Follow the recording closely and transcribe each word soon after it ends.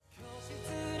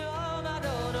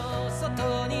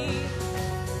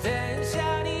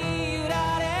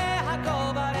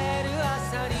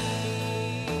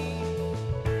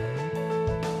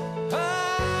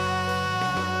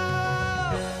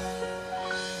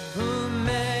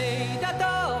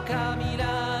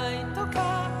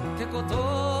言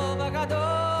葉がど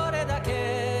れだ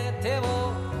け手を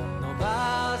伸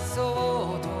ば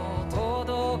そうと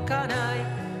届かない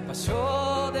場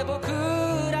所で僕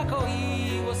ら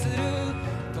恋をする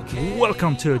時計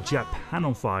Welcome to Japan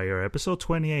on Fire, episode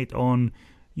 28 on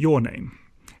Your Name.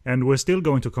 And we're still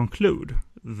going to conclude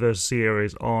the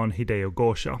series on Hideo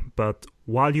Gosha, but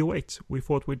while you wait, we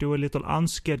thought we'd do a little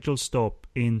unscheduled stop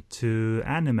into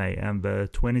anime and the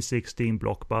 2016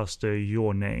 blockbuster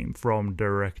Your Name from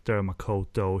director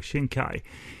Makoto Shinkai.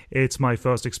 It's my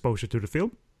first exposure to the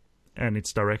film and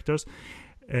its director,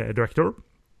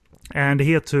 and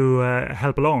here to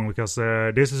help along because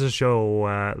this is a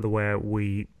show where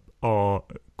we are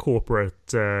corporate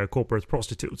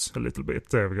prostitutes a little bit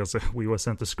because we were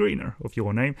sent a screener of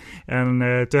Your Name, and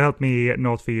to help me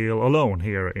not feel alone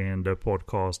here in the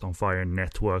Podcast on Fire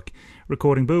Network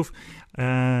recording booth,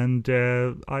 and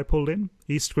I pulled in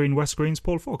East Screen West Screen's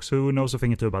Paul Fox, who knows a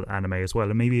thing or two about anime as well,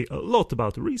 and maybe a lot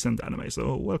about recent anime.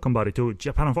 So welcome buddy to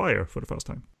Japan on Fire for the first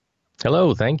time.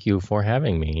 Hello, thank you for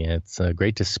having me. It's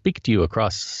great to speak to you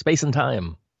across space and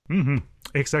time. Mm-hmm.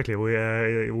 Exactly. We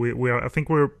are. I think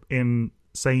we're in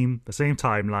the same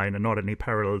timeline and not any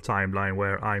parallel timeline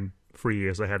where I'm 3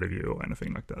 years ahead of you or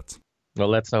anything like that. Well,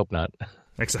 let's hope not.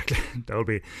 Exactly. That would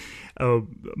be a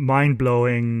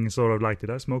mind-blowing sort of like, did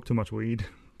I smoke too much weed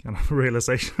kind of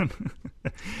realization.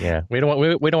 Yeah, we don't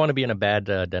want to be in a bad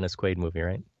Dennis Quaid movie,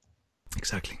 right?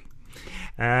 Exactly.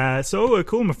 So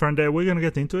cool, my friend. We're gonna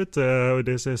get into it.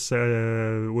 This is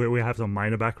we have some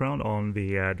minor background on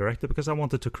the director because I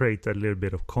wanted to create a little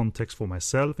bit of context for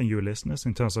myself and you listeners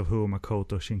in terms of who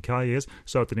Makoto Shinkai is.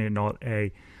 Certainly not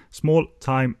a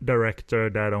small-time director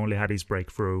that only had his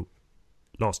breakthrough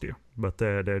last year, but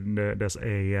there's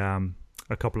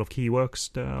a couple of key works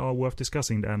that are worth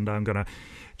discussing, and I'm gonna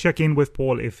check in with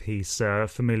Paul if he's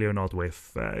familiar or not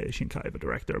with Shinkai, the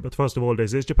director. But first of all,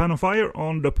 this is Japan on Fire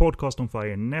on the Podcast on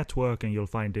Fire Network, and you'll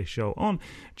find this show on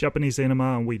Japanese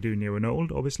cinema, and we do new and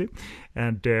old, obviously,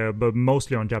 and but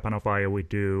mostly on Japan on Fire we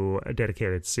do a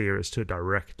dedicated series to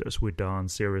directors. We've done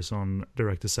series on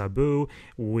director Sabu.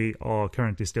 We are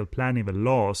currently still planning the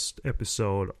last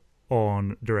episode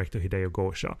on director Hideo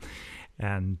Gosha.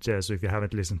 And so if you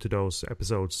haven't listened to those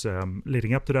episodes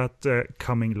leading up to that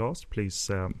coming last,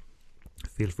 please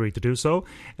feel free to do so.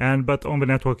 But on the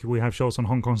network we have shows on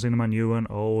Hong Kong cinema, new and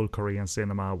old, Korean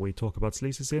cinema. We talk about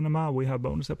sleazy cinema. We have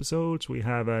bonus episodes. We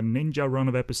have a ninja run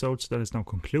of episodes that is now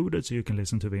concluded, so you can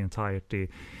listen to the entirety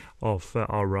of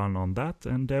our run on that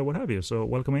and what have you. So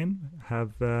welcome in,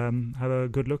 have a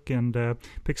good look, and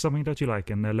pick something that you like,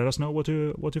 and let us know what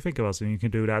you think of us. And you can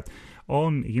do that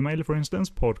on email, for instance,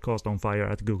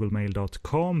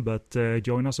 podcastonfire@googlemail.com, but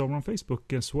join us over on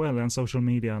Facebook as well and social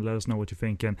media, and let us know what you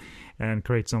think, and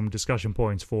create some discussion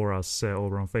points for us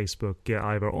over on Facebook,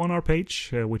 either on our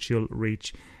page, which you'll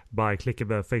reach by clicking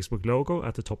the Facebook logo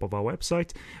at the top of our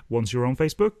website. Once you're on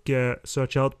Facebook,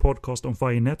 search out Podcast on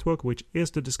Fire Network, which is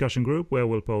the discussion group where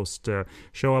we'll post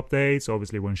show updates,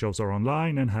 obviously when shows are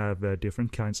online, and have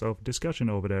different kinds of discussion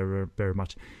over there. We're very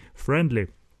much friendly.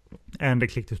 And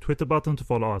click the Twitter button to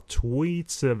follow our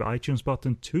tweets, the iTunes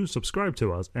button to subscribe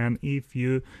to us. And if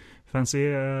you fancy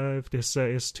if this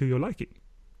is to your liking,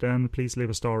 then please leave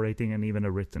a star rating and even a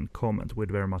written comment.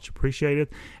 We'd very much appreciate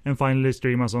it. And finally,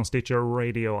 stream us on Stitcher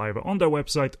Radio, either on their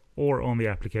website or on the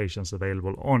applications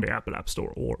available on the Apple App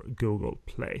Store or Google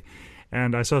Play.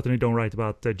 And I certainly don't write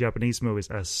about Japanese movies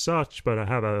as such, but I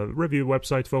have a review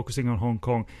website focusing on Hong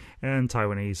Kong and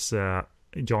Taiwanese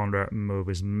genre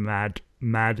movies, mad,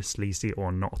 sleazy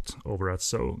or not, over at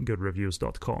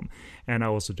sogoodreviews.com. And I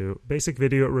also do basic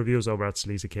video reviews over at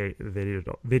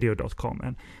sleazykvideo.com,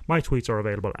 and my tweets are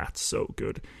available at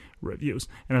sogoodreviews.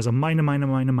 And as a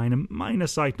minor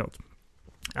side note,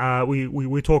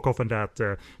 we talk often that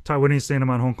Taiwanese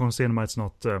cinema and Hong Kong cinema, it's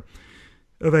not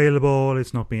available,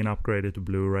 it's not being upgraded to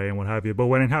Blu-ray and what have you, but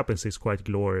when it happens it's quite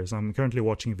glorious. I'm currently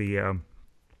watching the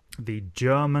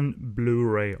German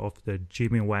Blu-ray of the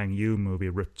Jimmy Wang Yu movie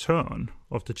Return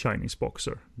of the Chinese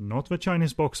Boxer. Not the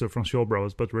Chinese Boxer from Shaw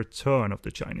Bros, but Return of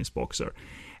the Chinese Boxer.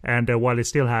 And while it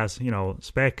still has,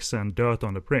 specks and dirt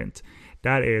on the print,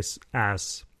 that is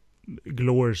as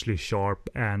gloriously sharp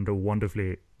and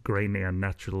wonderfully grainy and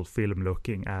natural film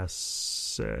looking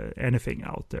as anything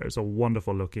out there. It's a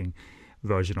wonderful looking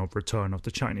version of Return of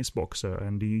the Chinese Boxer,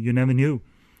 and you never knew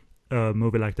a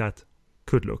movie like that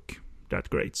could look that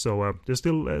great. So there's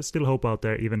still hope out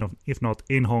there, even if not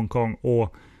in Hong Kong or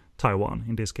Taiwan.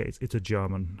 In this case, it's a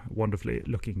German, wonderfully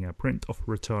looking print of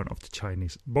Return of the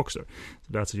Chinese Boxer. So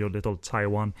that's your little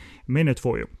Taiwan minute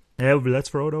for you. Let's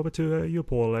throw it over to you,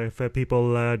 Paul. If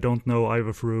people don't know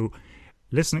either through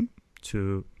listening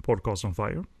to Podcast on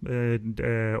Fire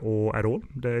or at all,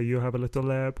 you have a little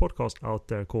podcast out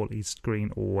there called East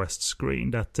Screen or West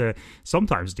Screen that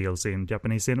sometimes deals in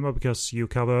Japanese cinema because you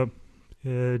cover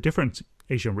different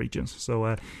Asian regions.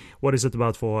 So what is it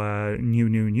about for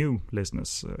new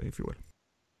listeners, if you will?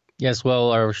 Yes,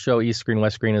 well, our show East Screen,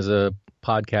 West Screen is a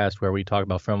podcast where we talk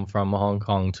about film from Hong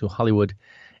Kong to Hollywood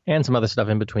and some other stuff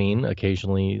in between.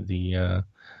 Occasionally the,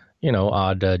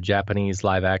 odd Japanese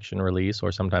live action release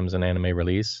or sometimes an anime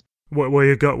release. Were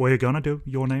you going to do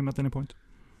Your Name at any point?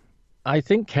 I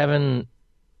think Kevin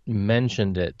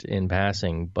mentioned it in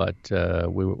passing, but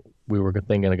we were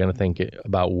going to think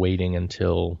about waiting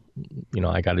until,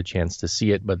 I got a chance to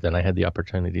see it, but then I had the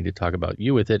opportunity to talk about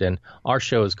you with it. And our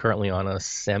show is currently on a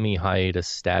semi-hiatus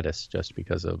status just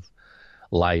because of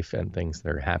life and things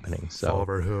that are happening. So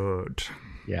fatherhood.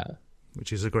 Yeah.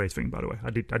 Which is a great thing, by the way. I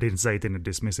didn't say it in a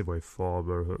dismissive way,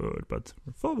 fatherhood, but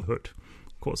fatherhood,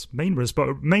 of course, main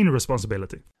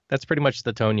responsibility. That's pretty much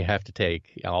the tone you have to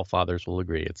take. All fathers will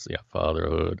agree. It's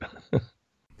fatherhood.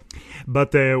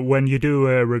 But when you do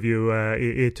review,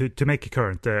 to make it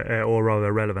current or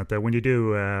rather relevant, when you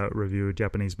do review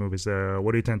Japanese movies,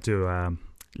 what do you tend to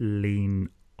lean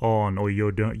on, or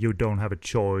you don't have a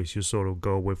choice? You sort of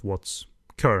go with what's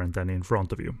current and in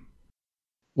front of you.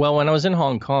 Well, when I was in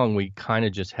Hong Kong, we kind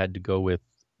of just had to go with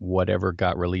whatever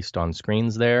got released on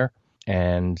screens there.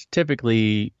 And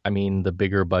typically, the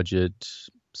bigger budget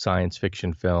science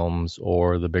fiction films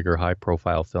or the bigger high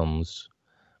profile films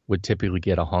would typically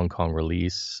get a Hong Kong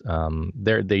release.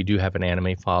 They do have an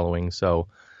anime following, so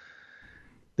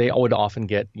they would often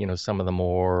get, some of the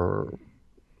more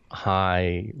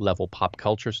high level pop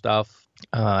culture stuff.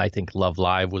 I think Love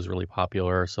Live was really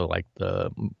popular, so like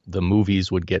the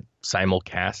movies would get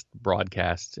simulcast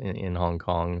broadcast in Hong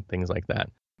Kong, things like that.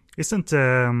 Isn't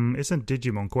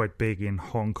Digimon quite big in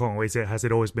Hong Kong? Or has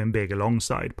it always been big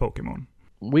alongside Pokemon?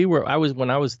 When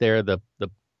I was there, the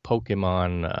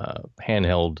Pokemon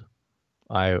handheld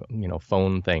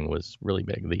phone thing was really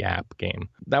big, the app game.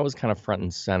 That was kind of front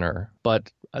and center.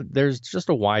 But there's just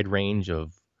a wide range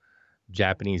of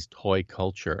Japanese toy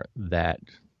culture that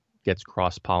gets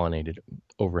cross-pollinated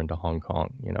over into Hong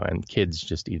Kong, and kids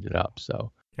just eat it up.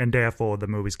 So, and therefore the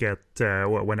movies get,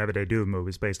 whenever they do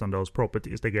movies based on those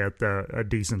properties, they get a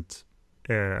decent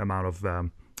amount of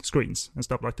screens and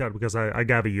stuff like that, because I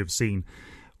gather you've seen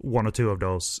one or two of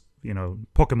those,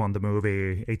 Pokemon the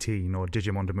movie 18 or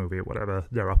Digimon the movie, whatever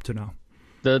they're up to now.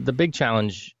 The big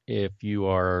challenge if you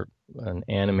are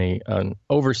an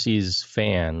overseas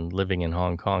fan living in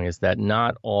Hong Kong is that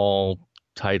not all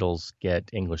titles get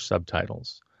English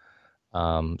subtitles.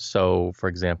 So, for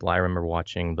example, I remember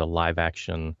watching the live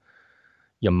action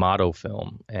Yamato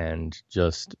film and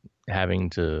just having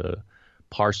to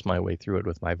parse my way through it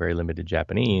with my very limited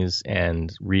Japanese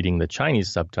and reading the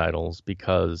Chinese subtitles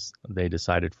because they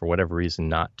decided for whatever reason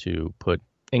not to put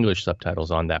English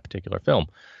subtitles on that particular film.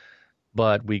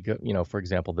 But we go, for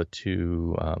example, the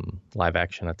two live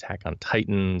action Attack on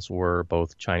Titans were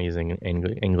both Chinese and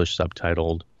English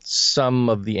subtitled. Some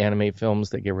of the anime films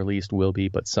that get released will be,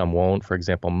 but some won't. For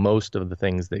example, most of the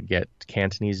things that get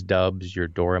Cantonese dubs, your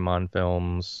Doraemon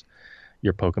films,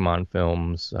 your Pokemon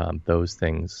films, those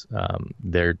things,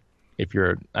 if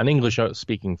you're an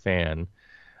English-speaking fan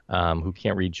who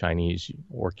can't read Chinese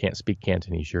or can't speak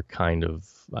Cantonese, you're kind of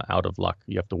out of luck.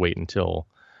 You have to wait until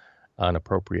an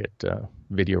appropriate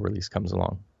video release comes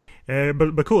along.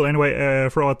 But cool. Anyway,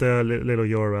 throw out the little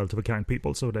URL to the kind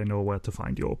people so they know where to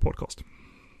find your podcast.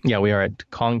 Yeah, we are at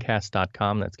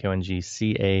Kongcast.com. That's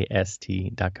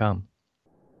KONGCAST.com.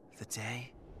 The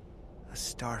day a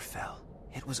star fell,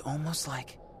 it was almost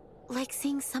like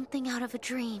seeing something out of a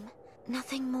dream.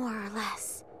 Nothing more or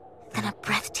less than a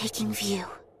breathtaking view.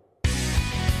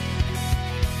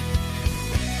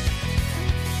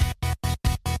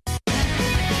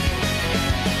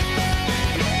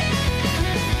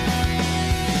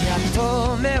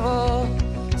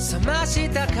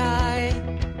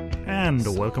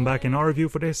 And welcome back. In our review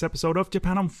for this episode of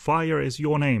Japan on Fire is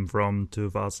Your Name from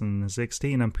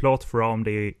 2016 and plot from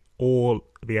the All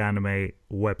the Anime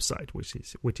website,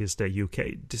 which is the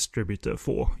UK distributor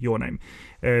for Your Name.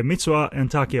 Mitsuha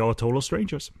and Taki are total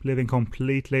strangers, living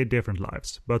completely different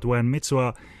lives. But when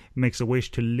Mitsuha makes a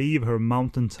wish to leave her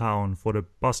mountain town for the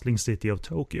bustling city of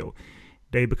Tokyo,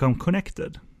 they become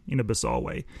connected in a bizarre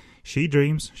way. She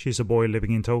dreams she's a boy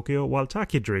living in Tokyo, while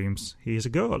Taki dreams he is a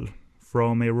girl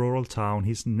from a rural town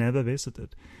he's never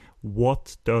visited.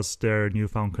 What does their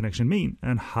newfound connection mean,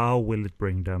 and how will it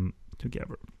bring them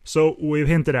together? So we've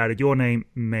hinted at it. Your Name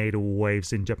made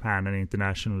waves in Japan and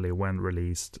internationally when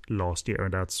released last year,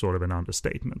 and that's sort of an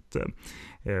understatement.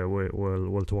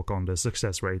 We'll talk on the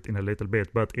success rate in a little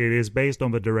bit, but it is based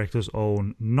on the director's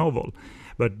own novel.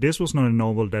 But this was not a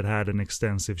novel that had an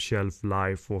extensive shelf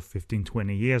life for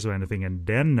 15-20 years or anything, and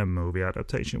then a movie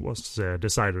adaptation was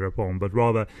decided upon, but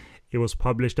rather it was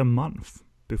published a month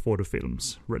before the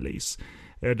film's release.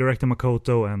 Director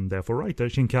Makoto, and therefore writer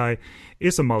Shinkai,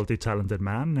 is a multi-talented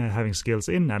man, having skills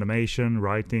in animation,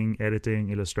 writing, editing,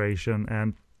 illustration,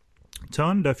 and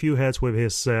turned a few heads with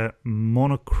his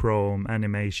monochrome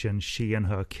animation She and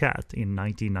Her Cat in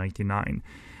 1999.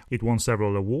 It won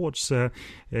several awards.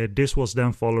 This was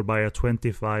then followed by a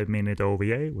 25-minute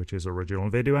OVA, which is original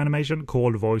video animation,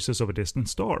 called Voices of a Distant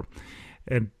Star.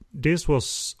 And this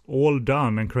was all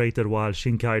done and created while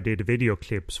Shinkai did video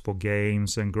clips for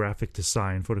games and graphic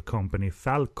design for the company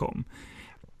Falcom.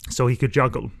 So he could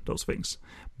juggle those things.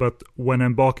 But when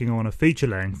embarking on a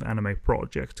feature-length anime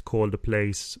project called The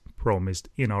Place Promised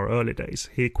in Our Early Days,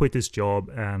 he quit his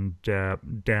job and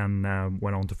then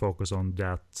went on to focus on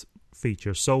that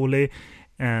feature solely,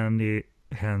 and he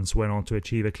hence went on to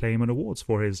achieve acclaim and awards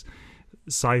for his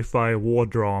sci-fi war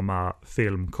drama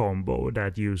film combo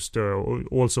that used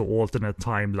also alternate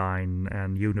timeline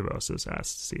and universes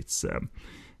as its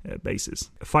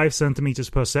basis. 5 centimeters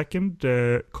per second,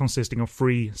 consisting of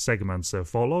 3 segments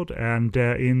followed, and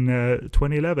in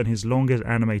 2011 his longest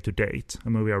anime to date, a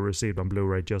movie I received on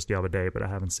Blu-ray just the other day but I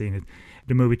haven't seen it.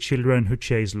 The movie Children Who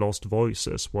Chase Lost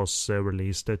Voices was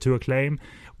released to acclaim,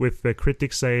 with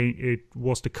critics saying it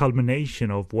was the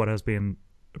culmination of what has been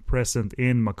present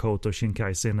in Makoto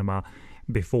Shinkai cinema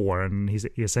before, and he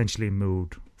essentially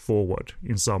moved forward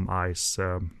in some eyes,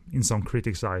 in some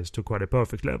critics' eyes, to quite a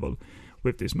perfect level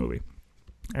with this movie.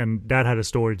 And that had a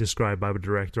story described by the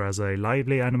director as a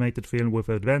lively animated film with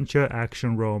adventure,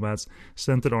 action, romance,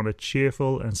 centered on a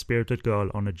cheerful and spirited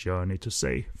girl on a journey to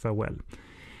say farewell.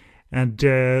 And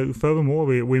furthermore,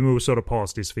 we move sort of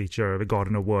past this feature, The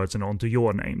Garden of Words, and onto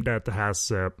Your Name, that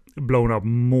has blown up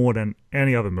more than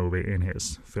any other movie in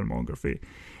his filmography.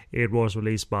 It was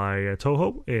released by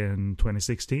Toho in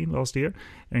 2016, last year,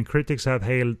 and critics have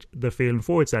hailed the film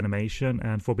for its animation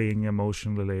and for being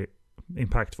emotionally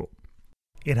impactful.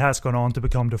 It has gone on to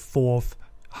become the 4th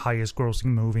highest grossing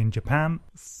movie in Japan,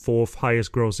 4th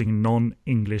highest grossing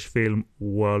non-English film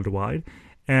worldwide,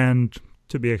 and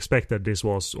to be expected, this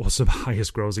was also the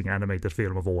highest grossing animated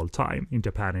film of all time in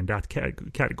Japan in that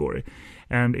category.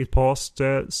 And it passed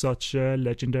such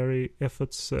legendary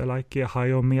efforts like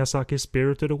Hayao Miyazaki's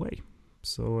Spirited Away.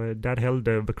 So that held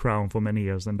the crown for many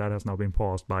years, and that has now been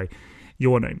passed by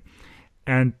Your Name.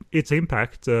 And its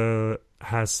impact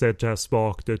has said to have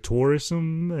sparked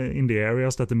tourism in the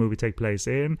areas that the movie takes place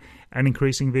in, and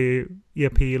increasing the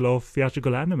appeal of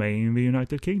theatrical anime in the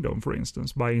United Kingdom, for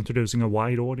instance, by introducing a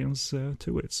wide audience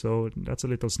to it. So that's a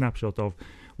little snapshot of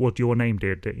what Your Name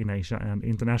did in Asia and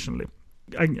internationally.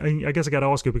 I guess I gotta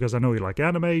ask you, because I know you like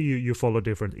anime, you follow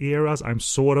different eras. I'm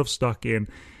sort of stuck in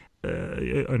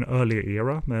an earlier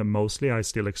era. Mostly I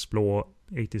still explore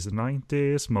 80s and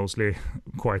 90s, mostly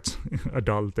quite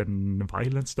adult and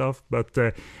violent stuff, but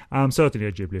I'm certainly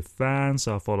a Ghibli fan,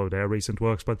 so I follow their recent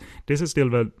works, but this is still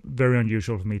very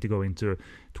unusual for me to go into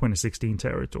 2016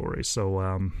 territory,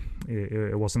 so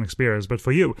it was an experience. But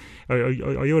for you, are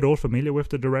you at all familiar with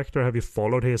the director? Have you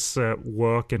followed his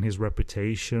work and his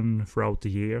reputation throughout the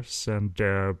years? And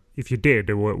if you did,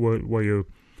 were you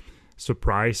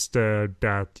surprised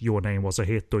that Your Name was a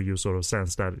hit, or you sort of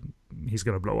sense that he's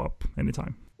going to blow up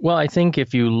anytime? Well, I think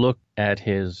if you look at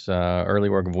his early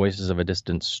work, Voices of a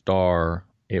Distant Star,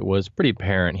 it was pretty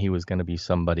apparent he was going to be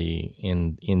somebody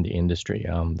in the industry.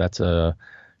 That's a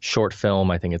short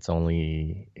film. I think it's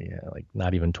only like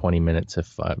not even 20 minutes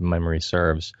if memory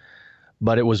serves.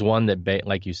 But it was one that,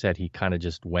 like you said, he kind of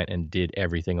just went and did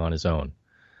everything on his own,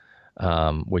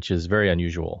 which is very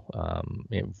unusual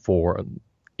for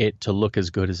it to look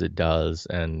as good as it does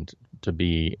and to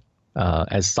be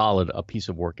as solid a piece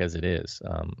of work as it is,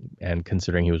 and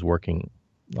considering he was working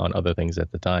on other things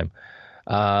at the time.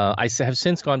 I have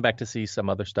since gone back to see some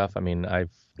other stuff. I mean,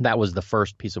 that was the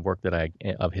first piece of work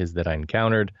of his that I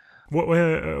encountered. What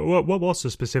was it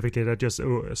specifically that just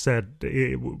said,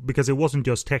 because it wasn't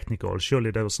just technical, surely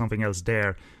there was something else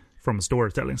there from a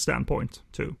storytelling standpoint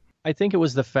too? I think it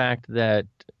was the fact that,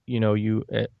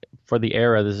 for the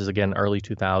era, this is again early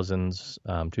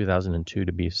 2000s, 2002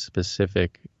 to be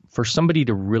specific, for somebody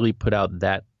to really put out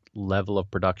that level of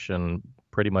production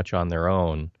pretty much on their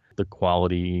own, the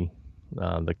quality,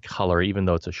 the color, even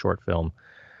though it's a short film,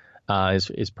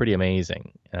 is pretty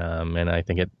amazing. And I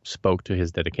think it spoke to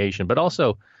his dedication. But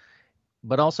also,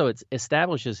 but also it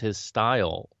establishes his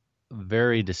style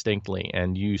very distinctly,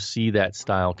 and you see that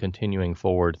style continuing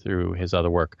forward through his other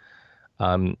work.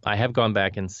 I have gone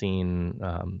back and seen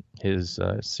his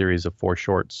series of 4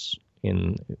 shorts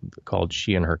called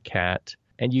She and Her Cat,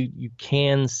 and you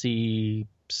can see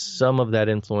some of that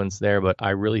influence there, but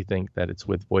I really think that it's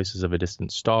with Voices of a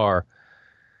Distant Star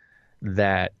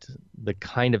that the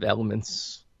kind of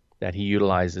elements that he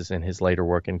utilizes in his later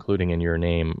work, including In Your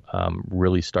Name,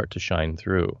 really start to shine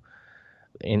through.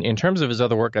 In terms of his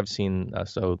other work, I've seen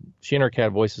so She and Her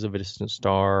Cat, Voices of a Distant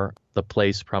Star, The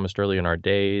Place Promised Early in Our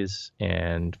Days,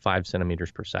 and 5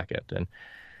 centimeters per second. And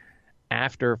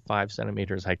after 5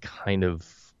 centimeters, I kind of,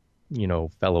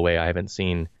 fell away. I haven't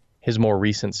seen his more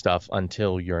recent stuff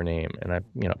until Your Name, and I,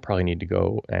 probably need to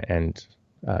go and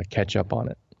catch up on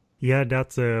it. Yeah,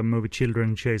 that movie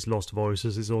Children Chase Lost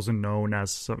Voices is also known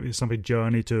as something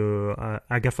Journey to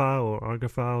Agatha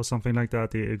or something like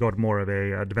that. It got more of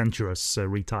a adventurous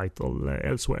retitle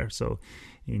elsewhere. So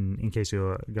in case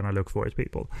you're going to look for it,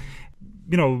 people.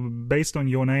 Based on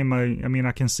Your Name, I mean,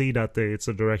 I can see that it's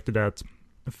a director that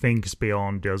thinks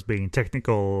beyond just being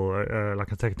technical,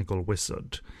 like a technical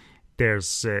wizard.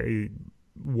 He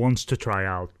wants to try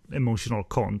out emotional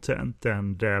content,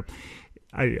 and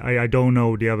I don't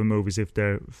know the other movies if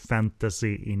they're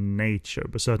fantasy in nature,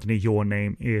 but certainly Your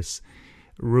Name is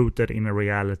rooted in a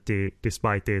reality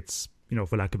despite its,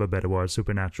 for lack of a better word,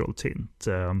 supernatural tint.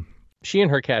 She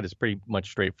and Her Cat is pretty much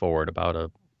straightforward about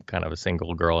a kind of a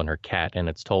single girl and her cat, and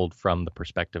it's told from the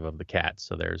perspective of the cat.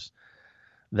 So there's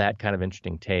that kind of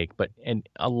interesting take. And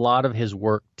a lot of his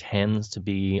work tends to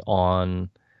be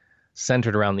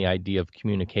centered around the idea of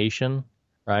communication.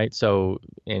 Right. So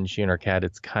in She and Her Cat,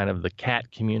 it's kind of the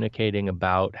cat communicating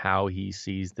about how he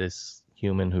sees this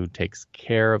human who takes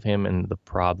care of him and the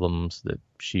problems that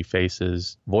she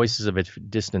faces. Voices of a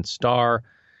Distant Star.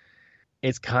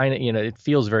 It's kind of, it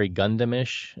feels very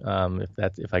Gundam-ish,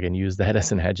 if I can use that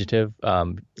as an adjective.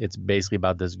 It's basically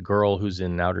about this girl who's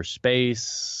in outer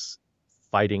space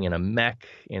fighting in a mech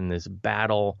in this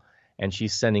battle, and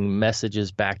she's sending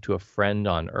messages back to a friend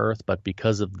on Earth, but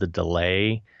because of the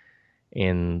delay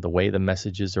in the way the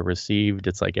messages are received,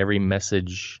 it's like every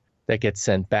message that gets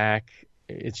sent back,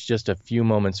 it's just a few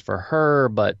moments for her,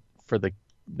 but for the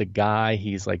guy,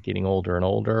 he's like getting older and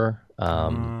older.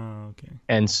 Okay.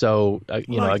 And so,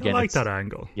 again, I like that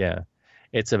angle. Yeah.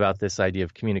 It's about this idea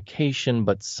of communication,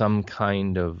 but some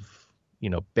kind of,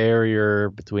 barrier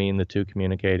between the two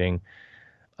communicating.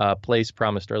 Place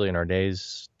Promised Early in Our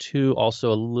Days, too,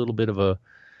 also a little bit of a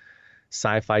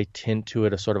sci-fi tint to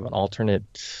it, a sort of an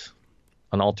alternate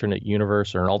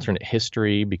universe or an alternate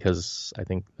history, because I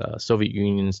think the Soviet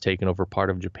Union's taken over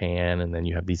part of Japan, and then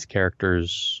you have these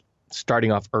characters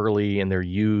starting off early in their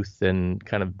youth and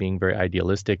kind of being very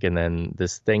idealistic, and then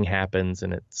this thing happens,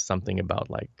 and it's something about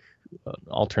like an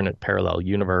alternate parallel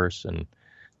universe, and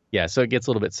so it gets a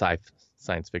little bit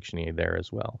science fiction-y there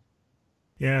as well.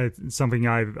 Yeah, it's something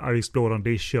I've explored on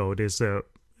this show. This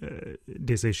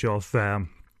issue of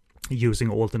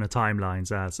using alternate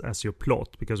timelines as your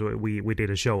plot, because we did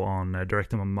a show on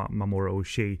director Mamoru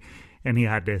Oshii, and he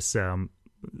had this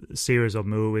series of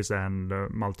movies and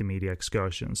multimedia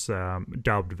excursions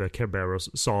dubbed the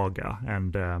Kerberos Saga,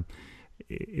 and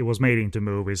it was made into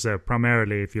movies.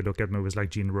 Primarily, if you look at movies like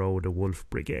Jinro, The Wolf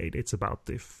Brigade, it's about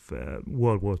if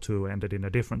World War II ended in a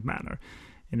different manner,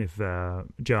 and if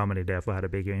Germany therefore had a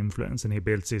bigger influence, and he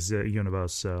builds his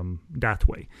universe that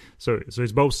way. So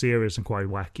it's both serious and quite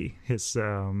wacky. His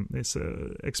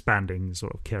expanding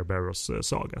sort of Kerberos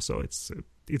saga. So it's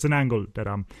an angle that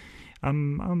I'm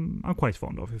quite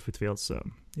fond of if it feels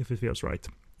right.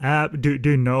 Do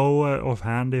you know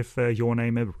offhand if Your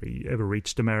Name ever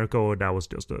reached America, or that was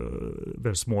just a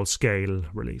very small scale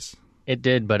release? It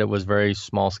did, but it was very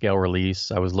small scale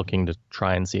release. I was looking to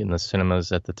try and see it in the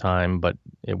cinemas at the time, but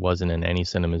it wasn't in any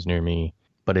cinemas near me.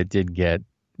 But it did get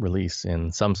released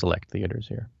in some select theaters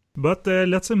here. But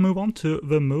let's move on to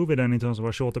the movie then in terms of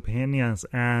our short opinions.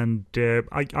 And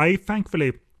I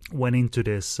thankfully went into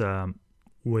this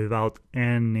without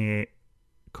any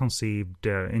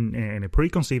any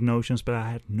preconceived notions, but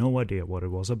I had no idea what it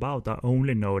was about. I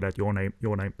only know that Your Name,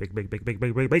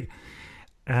 big.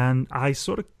 And I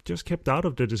sort of just kept out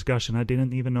of the discussion. I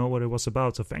didn't even know what it was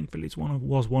about. So thankfully, it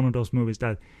was one of those movies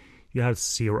that you have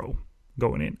zero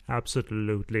going in,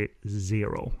 absolutely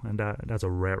zero, and that's a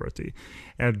rarity.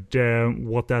 And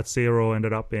what that zero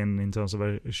ended up in terms of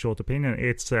a short opinion,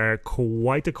 it's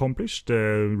quite accomplished,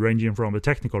 ranging from a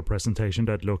technical presentation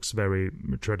that looks very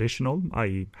traditional,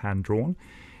 i.e. hand-drawn,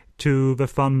 to the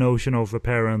fun notion of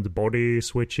apparent body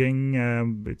switching.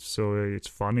 It's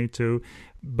funny too,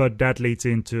 but that leads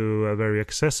into a very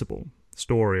accessible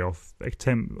story of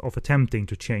attempting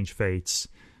to change fates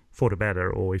for the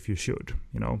better, or if you should,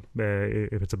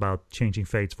 if it's about changing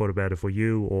fates for the better for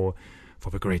you or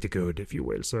for the greater good, if you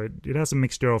will. So it has a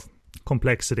mixture of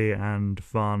complexity and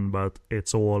fun, but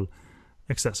it's all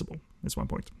accessible. That's my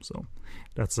point. So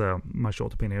that's my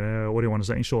short opinion. What do you want to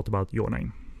say in short about Your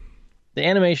Name? The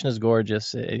animation is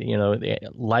gorgeous.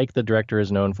 Like the director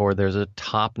is known for, there's a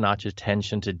top-notch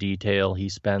attention to detail. He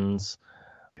spends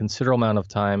a considerable amount of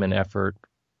time and effort,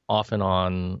 often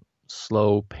on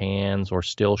slow pans or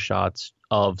still shots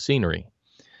of scenery.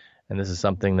 And this is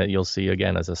something that you'll see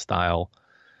again as a style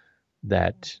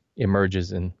that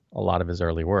emerges in a lot of his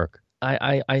early work.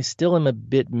 I still am a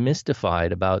bit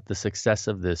mystified about the success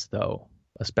of this, though,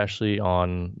 especially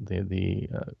on the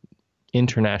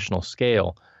international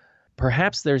scale.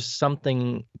 Perhaps there's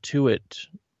something to it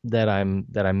that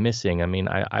I'm missing. I mean,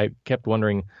 I kept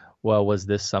wondering, well, was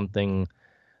this something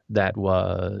that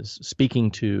was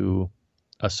speaking to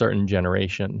a certain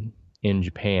generation in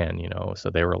Japan? So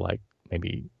they were like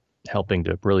maybe helping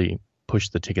to really push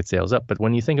the ticket sales up. But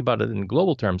when you think about it in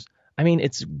global terms, I mean,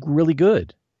 it's really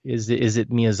good. Is it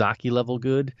Miyazaki level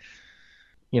good?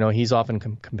 He's often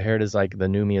compared as like the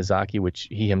new Miyazaki, which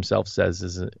he himself says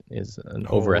is an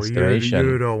overestimation.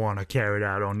 You don't want to carry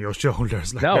that on your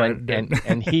shoulders. Like no, that.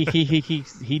 and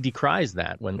he decries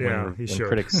that when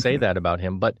critics say that about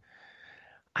him. But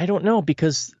I don't know,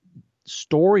 because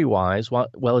story-wise,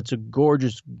 well, it's a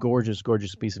gorgeous, gorgeous,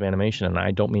 gorgeous piece of animation, and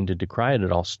I don't mean to decry it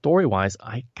at all. Story-wise,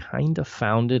 I kind of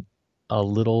found it a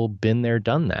little been there,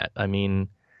 done that. I mean,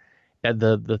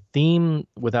 the theme,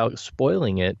 without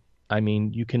spoiling it, I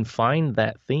mean, you can find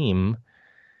that theme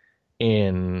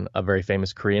in a very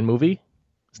famous Korean movie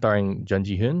starring Jun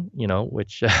Ji-hyun,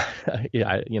 which,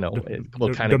 it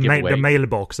will kind of give away. The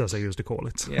mailbox, as I used to call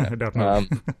it. Yeah.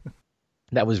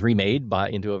 That was remade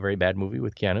into a very bad movie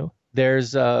with Keanu.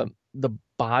 There's the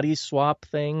body swap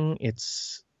thing.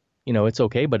 It's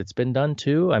okay, but it's been done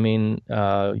too. I mean,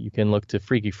 you can look to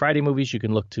Freaky Friday movies. You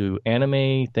can look to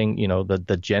anime thing.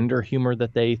 The gender humor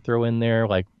that they throw in there.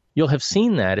 Like, you'll have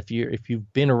seen that if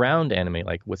you've been around anime,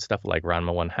 like with stuff like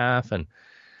Ranma 1/2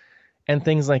 and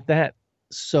things like that.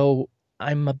 So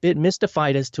I'm a bit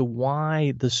mystified as to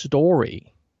why the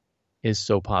story is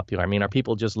so popular. I mean, are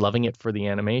people just loving it for the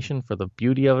animation, for the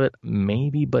beauty of it?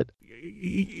 Maybe, but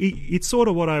it's sort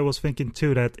of what I was thinking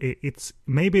too, that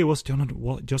maybe it was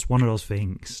just one of those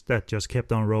things that just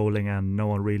kept on rolling and no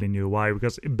one really knew why,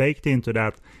 because baked into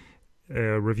that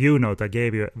review note I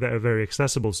gave you a very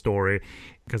accessible story,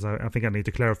 because I think I need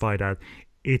to clarify that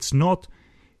it's not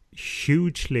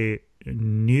hugely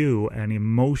new and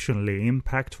emotionally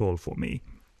impactful for me,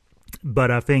 but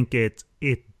I think it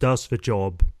does the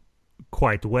job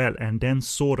quite well and then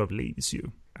sort of leaves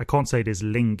you. I can't say this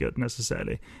lingered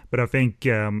necessarily, but I think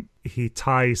he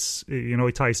ties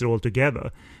it all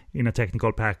together in a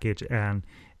technical package and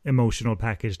emotional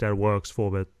package that works for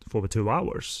the 2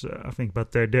 hours. I think,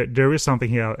 but there is something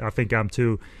here. I think I'm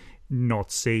too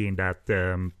not seeing that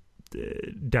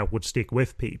that would stick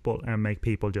with people and make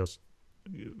people just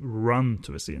run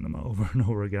to a cinema over and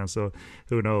over again. So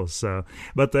who knows?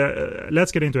 But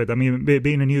let's get into it. I mean,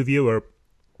 being a new viewer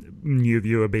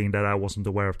being that I wasn't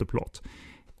aware of the plot.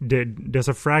 There's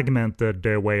a fragmented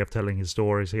way of telling his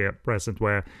stories here present,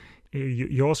 where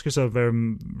you ask yourself very,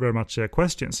 very much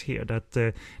questions here,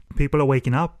 that people are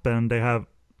waking up and they have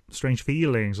strange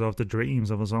feelings of the dreams,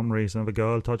 and for some reason the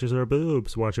girl touches her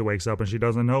boobs while she wakes up and she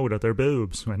doesn't know that they're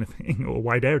boobs or anything, or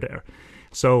why they're there.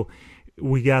 So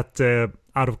we got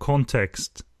out of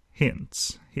context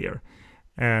hints here,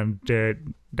 and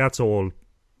that's all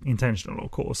intentional,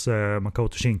 of course.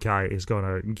 Makoto Shinkai is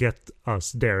gonna get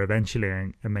us there eventually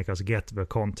and make us get the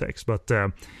context, but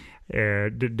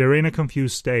they're in a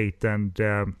confused state, and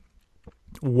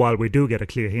while we do get a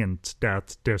clear hint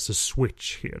that there's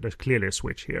clearly a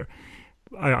switch here,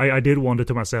 I did wonder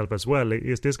to myself as well,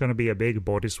 is this going to be a big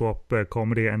body swap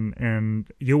comedy? And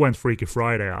you went Freaky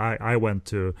Friday, I went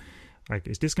to, like,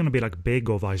 is this going to be like Big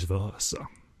or vice versa?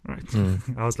 Right.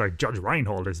 I was like, Judge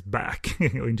Reinhold is back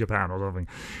in Japan or something.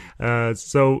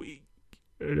 So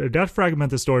that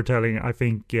fragmented storytelling, I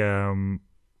think,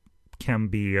 can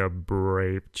be a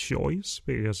brave choice,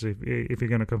 because if you're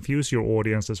going to confuse your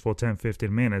audiences for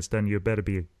 10-15 minutes, then you better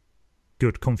be a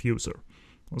good confuser.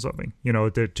 or something,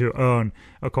 to earn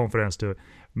a confidence to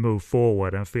move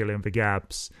forward and fill in the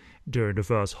gaps during the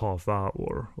first half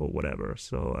hour or whatever.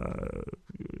 So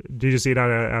did you see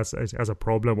that as a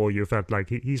problem, or you felt like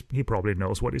he probably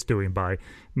knows what he's doing by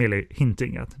merely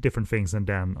hinting at different things, and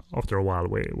then after a while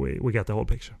we get the whole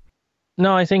picture?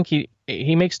 No, I think he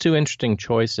makes two interesting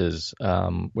choices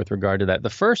with regard to that. The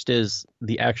first is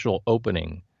the actual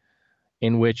opening,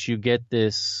 in which you get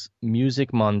this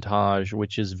music montage,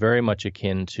 which is very much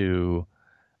akin to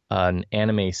an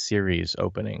anime series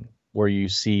opening, where you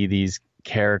see these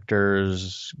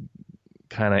characters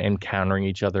kind of encountering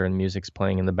each other and music's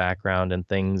playing in the background and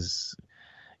things,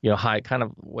 kind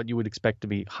of what you would expect to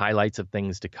be highlights of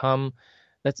things to come.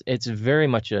 It's very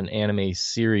much an anime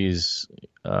series,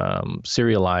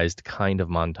 serialized kind of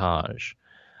montage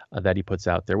that he puts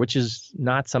out there, which is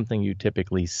not something you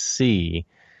typically see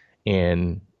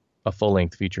in a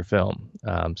full-length feature film.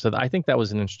 So I think that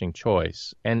was an interesting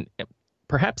choice. And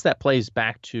perhaps that plays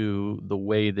back to the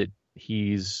way that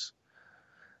he's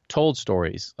told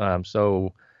stories.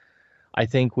 So I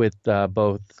think with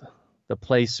both The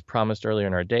Place Promised Earlier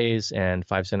in Our Days and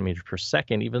 5 centimeters per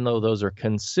second, even though those are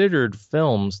considered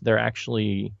films, they're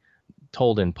actually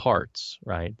told in parts,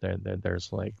 right?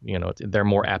 There's like, they're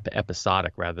more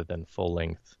episodic rather than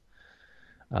full-length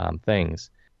things.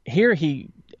 Here,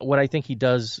 what I think he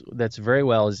does that's very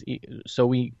well is, so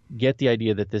we get the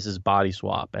idea that this is body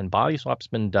swap, and body swap's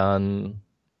been done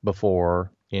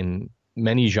before in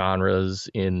many genres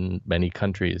in many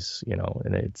countries,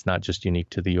 and it's not just unique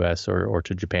to the US or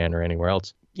to Japan or anywhere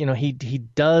else. He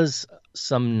does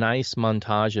some nice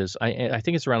montages. I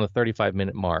think it's around the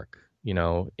 35-minute mark.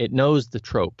 It knows the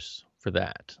tropes for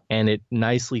that, and it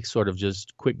nicely sort of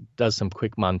just does some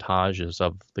quick montages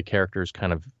of the characters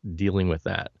kind of dealing with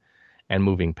that and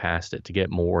moving past it to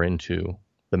get more into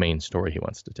the main story he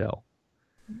wants to tell.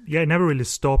 Yeah, it never really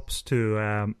stops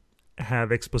to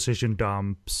have exposition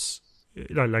dumps,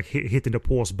 like hitting the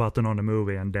pause button on the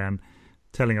movie and then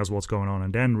telling us what's going on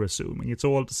and then resuming. It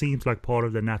all seems like part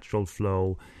of the natural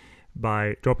flow,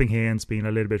 by dropping hints, being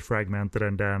a little bit fragmented,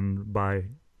 and then by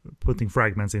putting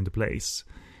fragments into place,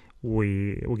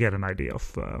 we get an idea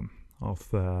of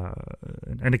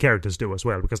and the characters do as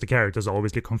well, because the characters are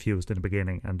obviously confused in the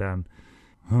beginning, and then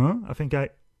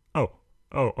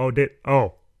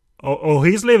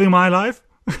he's living my life,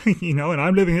 and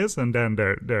I'm living his, and then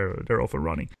they're off and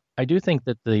running. I do think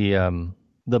that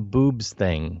the boobs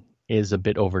thing is a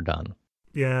bit overdone.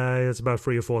 Yeah, it's about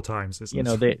 3 or 4 times. Isn't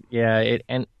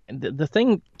The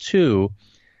thing too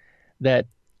that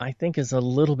I think is a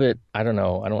little bit, I don't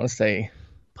know, I don't want to say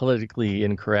politically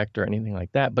incorrect or anything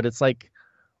like that, but it's like,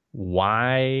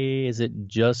 why is it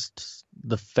just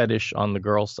the fetish on the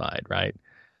girl side, right?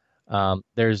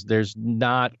 There's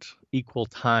not equal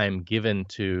time given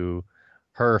to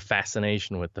her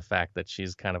fascination with the fact that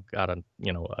she's kind of got a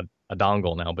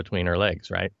dongle now between her legs,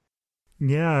 right?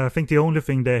 Yeah, I think the only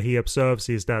thing that he observes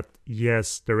is that,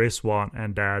 yes, there is one,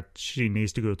 and that she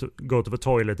needs to go to the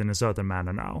toilet in a certain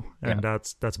manner now, and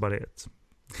that's about it.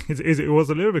 It was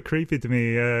a little bit creepy to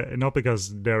me, not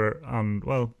because they're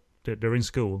in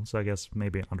school, so I guess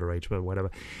maybe underage, but whatever.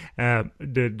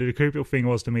 The creepy thing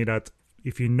was to me that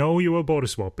if you know you were body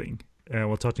swapping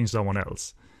or touching someone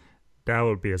else, that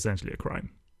would be essentially a crime.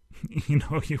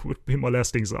 You would be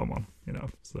molesting someone,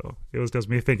 So it was just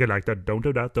me thinking like that, don't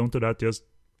do that, just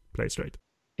play straight.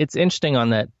 It's interesting on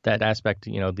that aspect,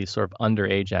 the sort of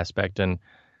underage aspect, and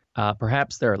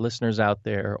perhaps there are listeners out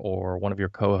there or one of your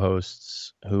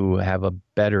co-hosts who have a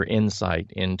better insight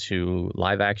into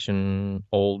live action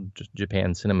old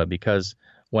Japan cinema, because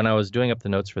when I was doing up the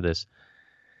notes for this,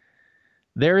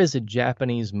 there is a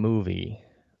Japanese movie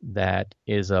that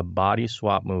is a body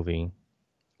swap movie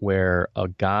where a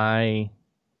guy,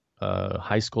 a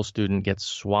high school student, gets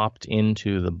swapped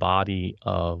into the body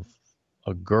of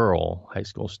a girl, high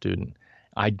school student.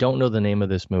 I don't know the name of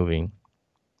this movie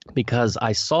because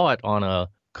I saw it on a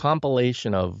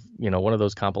compilation of, one of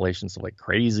those compilations of like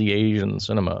crazy Asian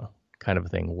cinema kind of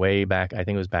thing way back. I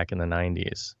think it was back in the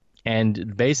 90s.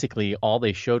 And basically all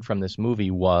they showed from this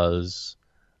movie was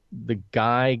the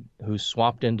guy who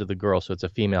swapped into the girl. So it's a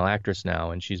female actress now,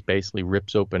 and she's basically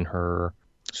rips open her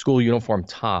school uniform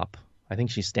top. I think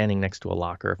she's standing next to a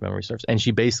locker, if memory serves, and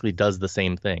she basically does the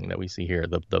same thing that we see here,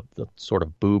 the sort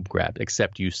of boob grab,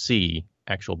 except you see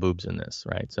actual boobs in this,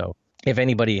 right? So if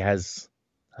anybody has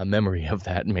a memory of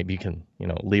that, maybe you can,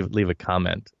 leave a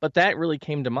comment. But that really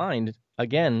came to mind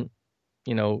again.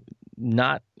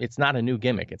 It's not a new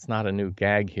gimmick, it's not a new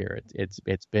gag here.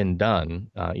 It's been done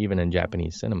even in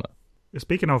Japanese cinema.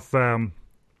 Speaking of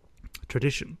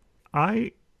tradition,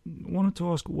 I wanted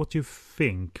to ask what you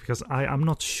think, because I'm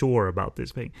not sure about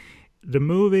this thing. The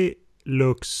movie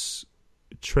looks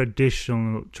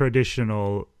traditional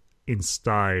in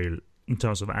style in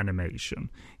terms of animation.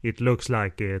 It looks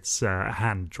like it's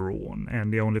hand drawn,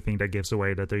 and the only thing that gives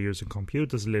away that they're using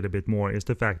computers a little bit more is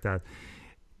the fact that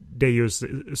they use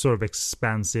sort of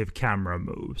expansive camera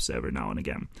moves every now and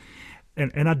again.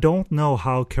 And I don't know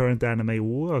how current anime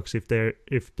works, if they're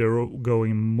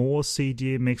going more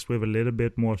CG mixed with a little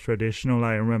bit more traditional.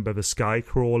 I remember the Sky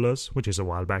Crawlers, which is a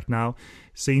while back now,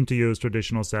 seemed to use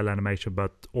traditional cell animation,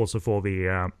 but also for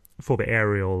the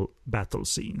aerial battle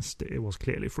scenes, it was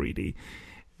clearly 3D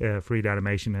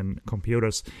animation and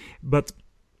computers. But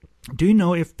do you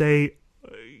know if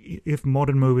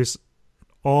modern movies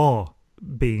are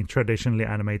being traditionally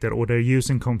animated, or they're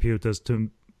using computers to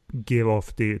give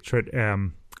off the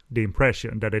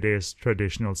impression that it is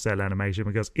traditional cell animation?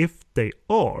 Because if they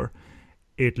are,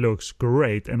 it looks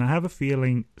great, and I have a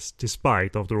feeling,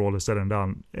 despite after all is said and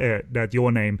done, that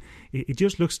Your Name, it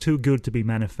just looks too good to be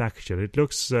manufactured. It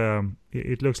looks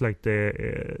like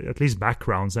the at least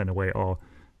backgrounds anyway are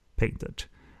painted,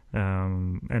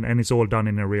 and it's all done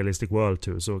in a realistic world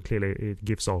too. So clearly it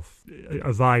gives off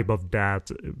a vibe of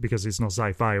that, because it's not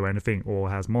sci-fi or anything, or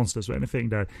has monsters or anything,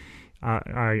 that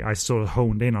I sort of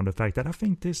honed in on the fact that I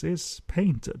think this is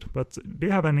painted. But do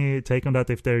you have any take on that,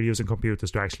 if they're using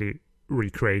computers to actually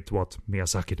recreate what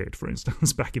Miyazaki did, for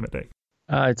instance, back in the day?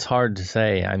 It's hard to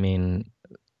say. I mean,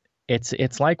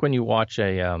 it's like when you watch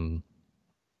a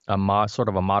sort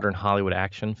of a modern Hollywood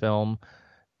action film.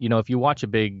 You know, if you watch a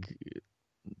big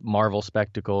Marvel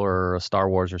spectacle or a Star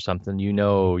Wars or something, you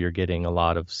know you're getting a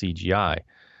lot of CGI.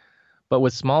 But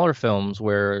with smaller films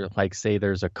where, like, say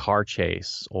there's a car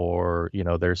chase, or, you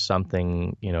know, there's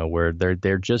something, you know, where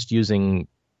they're just using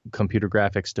computer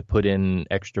graphics to put in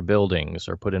extra buildings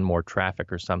or put in more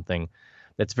traffic or something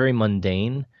that's very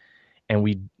mundane, and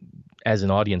we as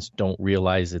an audience don't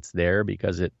realize it's there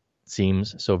because it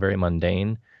seems so very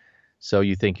mundane. So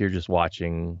you think you're just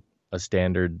watching a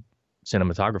standard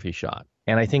cinematography shot.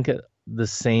 And I think the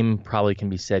same probably can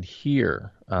be said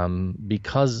here,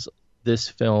 because this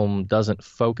film doesn't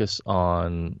focus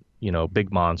on, you know,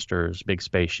 big monsters, big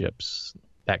spaceships,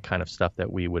 that kind of stuff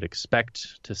that we would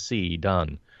expect to see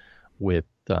done with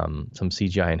some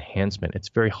CGI enhancement. It's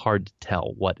very hard to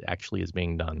tell what actually is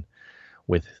being done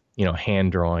with, you know,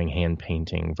 hand drawing, hand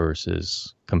painting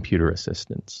versus computer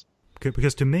assistance.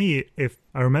 Because to me, if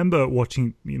I remember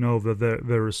watching, you know, the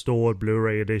restored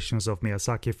Blu-ray editions of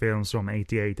Miyazaki films from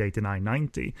 88, 89,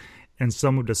 90, and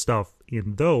some of the stuff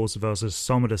in those versus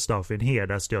some of the stuff in here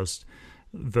that's just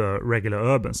the regular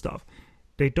urban stuff,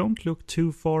 they don't look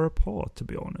too far apart, to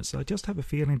be honest. I just have a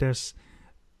feeling there's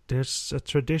a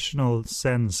traditional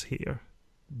sense here,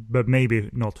 but maybe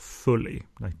not fully.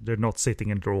 Like, they're not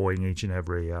sitting and drawing each and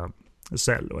every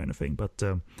cell or anything. But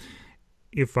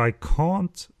if I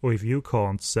can't, or if you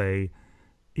can't say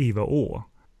either or,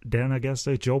 then I guess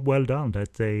a job well done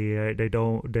that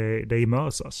they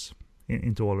immerse us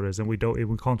into all of this, and we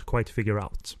can't quite figure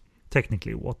out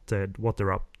technically what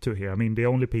they're up to here. I mean, the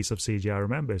only piece of CGI I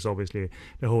remember is obviously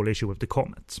the whole issue with the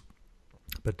comet,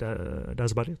 but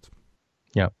that's about it.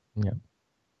 Yeah.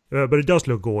 But it does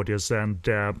look gorgeous, and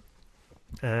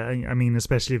I mean,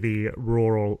 especially the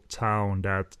rural town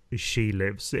that she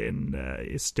lives in,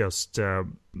 it's just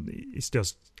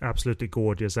absolutely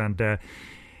gorgeous. And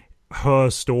her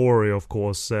story, of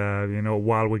course, you know,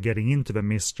 while we're getting into the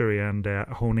mystery and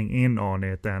honing in on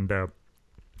it and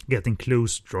getting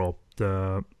clues dropped,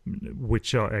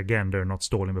 which are, again, they're not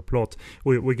stalling the plot.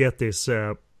 We get this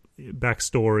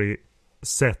backstory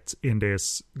set in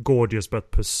this gorgeous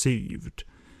but perceived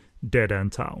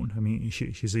dead-end town. I mean,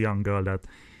 she's a young girl that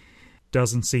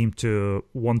doesn't seem to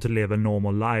want to live a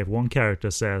normal life. One character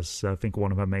says, I think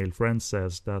one of her male friends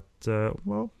says that,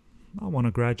 well, I want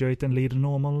to graduate and lead a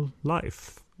normal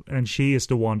life. And she is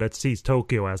the one that sees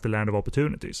Tokyo as the land of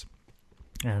opportunities.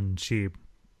 And she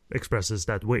expresses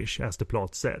that wish, as the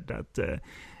plot said, that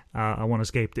I want to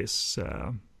escape this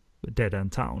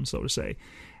dead-end town, so to say.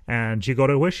 And she got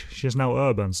her wish. She's now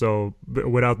urban. So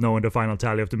without knowing the final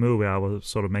tally of the movie, I was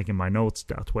sort of making my notes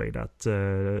that way,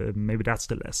 that maybe that's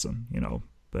the lesson, you know,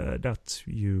 that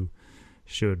you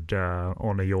should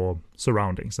honor your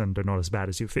surroundings, and they're not as bad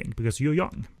as you think because you're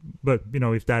young. But, you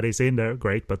know, if that is in there,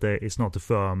 great, but it's not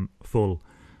the full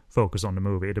focus on the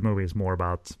movie. The movie is more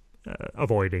about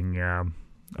avoiding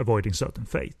certain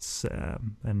fates,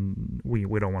 and we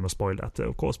don't want to spoil that,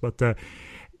 of course, but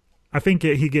I think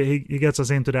he gets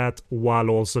us into that while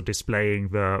also displaying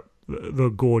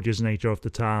the gorgeous nature of the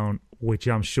town, which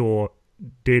I'm sure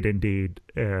did indeed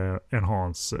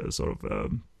enhance sort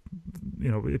of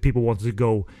people wanted to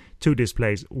go to this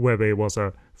place, whether it was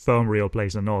a firm real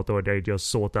place or not, or they just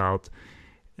sought out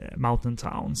mountain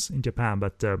towns in Japan.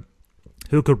 But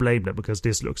who could blame them? Because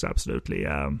this looks absolutely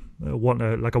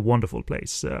like a wonderful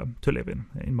place to live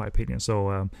in my opinion.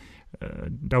 So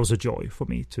that was a joy for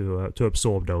me to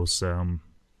absorb those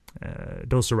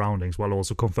surroundings, while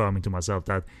also confirming to myself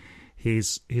that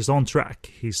he's on track.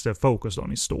 He's focused on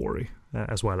his story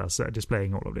as well as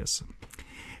displaying all of this.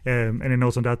 Any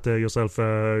notes on that yourself?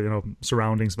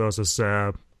 Surroundings versus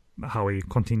how he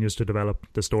continues to develop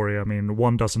the story. I mean,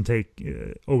 one doesn't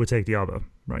overtake the other,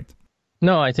 right?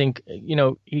 No, I think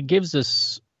he gives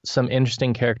us some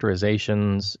interesting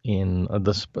characterizations in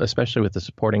especially with the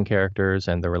supporting characters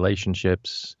and the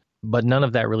relationships, but none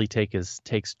of that really takes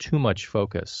too much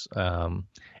focus.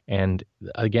 And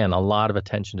again, a lot of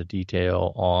attention to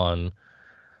detail on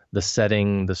the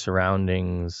setting, the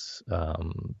surroundings,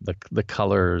 the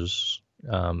colors,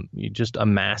 just a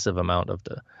massive amount of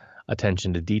the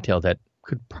attention to detail that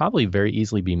could probably very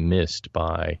easily be missed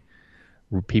by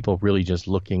people really just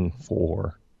looking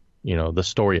for, the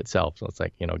story itself. So it's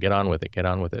like, get on with it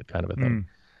kind of a thing.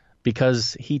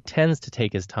 Because he tends to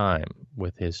take his time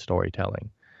with his storytelling.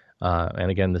 And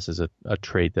again, this is a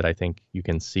trait that I think you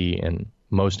can see in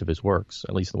most of his works,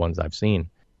 at least the ones I've seen.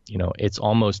 It's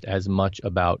almost as much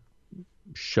about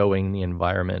showing the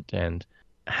environment and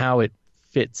how it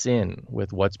fits in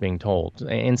with what's being told.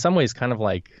 In some ways, kind of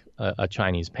like a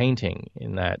Chinese painting,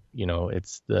 in that,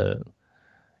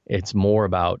 it's more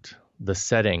about the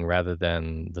setting rather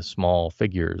than the small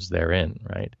figures therein,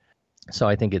 right? So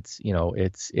I think it's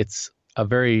a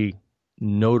very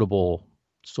notable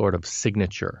sort of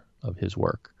signature of his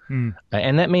work.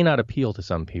 And that may not appeal to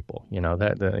some people,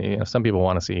 some people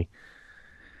want to see,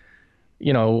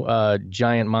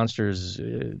 giant monsters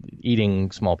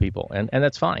eating small people, and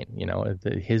that's fine.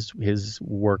 His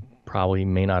work probably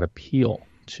may not appeal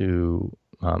to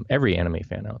every anime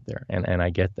fan out there, and I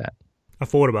get that. I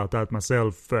thought about that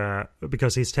myself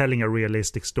because he's telling a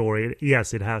realistic story.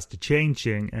 Yes, it has the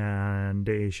changing and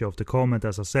the issue of the comment,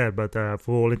 as I said, but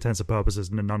for all intents and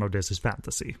purposes, none of this is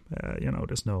fantasy.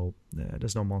 There's no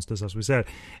monsters, as we said,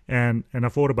 and I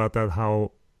thought about that,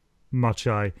 how much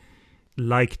I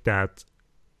like that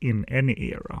in any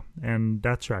era, and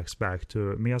that tracks back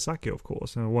to Miyazaki, of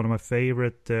course. And one of my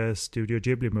favorite Studio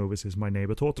Ghibli movies is My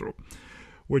Neighbor Totoro,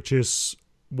 which is,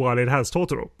 while it has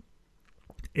Totoro,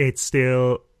 it's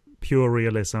still pure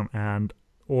realism and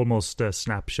almost a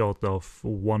snapshot of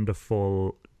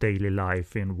wonderful daily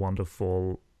life in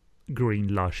wonderful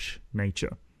green lush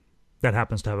nature that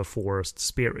happens to have a forest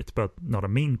spirit, but not a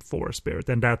mean forest spirit.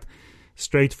 And that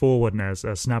straightforwardness,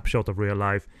 a snapshot of real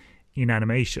life in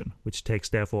animation, which takes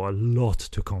therefore a lot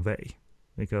to convey,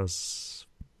 because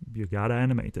you gotta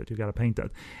animate it, you gotta paint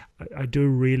that. I do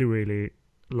really, really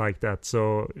like that.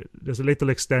 So there's a little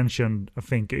extension, I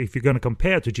think, if you're going to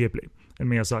compare to Ghibli and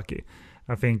Miyazaki,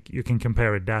 I think you can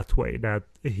compare it that way, that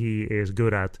he is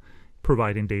good at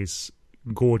providing these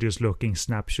gorgeous looking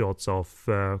snapshots of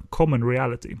common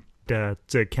reality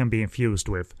that can be infused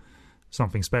with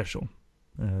something special,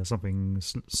 something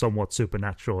somewhat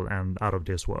supernatural and out of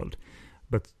this world,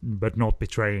 but not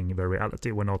betraying the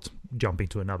reality. We're not jumping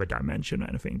to another dimension or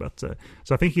anything. But so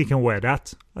I think he can wear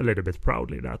that a little bit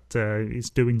proudly, that he's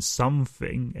doing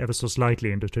something ever so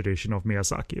slightly in the tradition of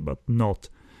Miyazaki, but not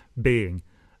being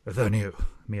the new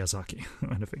Miyazaki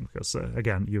or anything. Because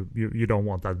again, you don't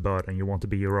want that burden. You want to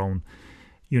be your own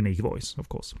unique voice, of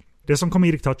course. There's some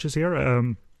comedic touches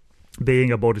here.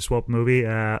 Being a body swap movie,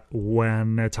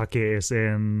 when Taki is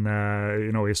in,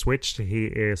 he's switched. He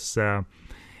is.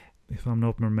 If I'm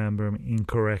not remembering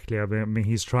incorrectly, I mean,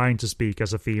 he's trying to speak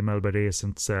as a female, but he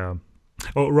isn't.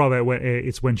 Or rather,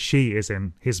 it's when she is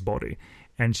in his body,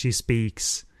 and she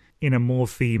speaks in a more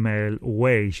female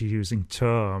way. She's using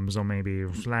terms or maybe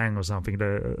slang or something.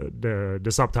 The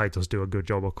subtitles do a good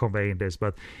job of conveying this,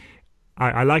 but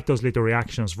I like those little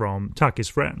reactions from Taki's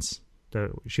friends.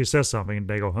 She says something, and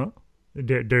they go, "Huh?"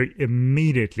 They're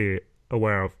immediately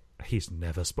aware of, he's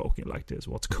never spoken like this.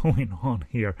 What's going on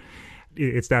here?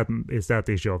 It's that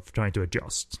issue of trying to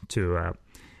adjust to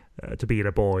be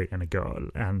a boy and a girl,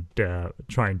 and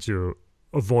trying to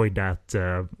avoid that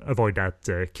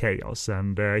chaos.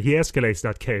 And he escalates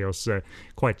that chaos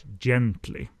quite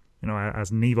gently,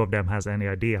 as neither of them has any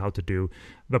idea how to do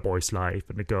the boy's life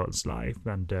and the girl's life.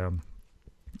 And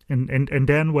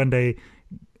then when they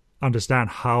understand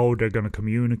how they're going to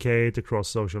communicate across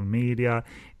social media,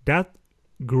 that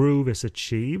groove is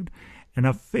achieved. And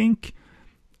I think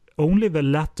only the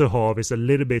latter half is a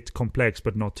little bit complex,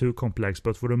 but not too complex.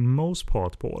 But for the most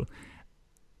part, Paul,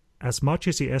 as much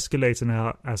as he escalates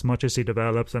and as much as he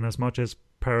develops and as much as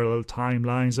parallel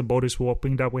timelines and body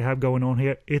swapping that we have going on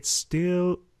here, it's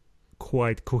still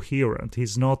quite coherent.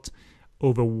 He's not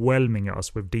overwhelming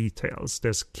us with details.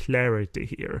 There's clarity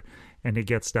here, and he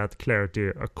gets that clarity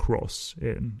across,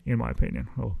 in my opinion.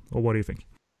 Or what do you think?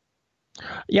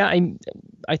 Yeah,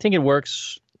 I think it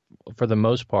works for the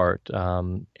most part.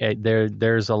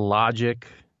 There's a logic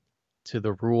to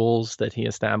the rules that he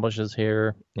establishes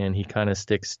here, and he kind of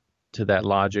sticks to that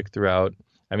logic throughout.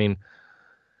 I mean,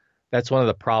 that's one of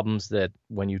the problems that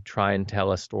when you try and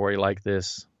tell a story like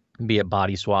this, be it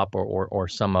body swap or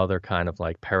some other kind of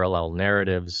like parallel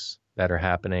narratives that are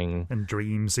happening. And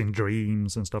dreams in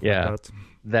dreams and stuff like that.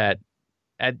 That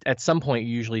at some point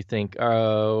you usually think,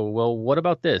 well, what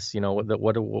about this?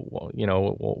 What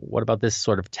about this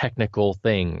sort of technical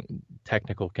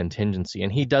contingency?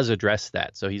 And he does address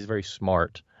that. So he's very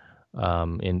smart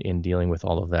in dealing with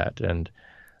all of that. And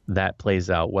that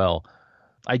plays out well.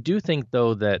 I do think,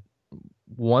 though, that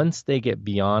once they get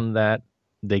beyond that,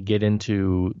 they get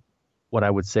into what I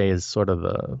would say is sort of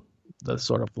the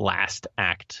sort of last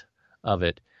act of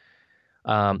it.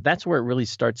 That's where it really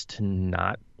starts to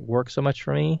not work so much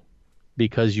for me,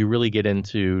 because you really get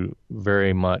into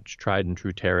very much tried and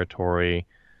true territory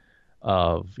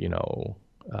of,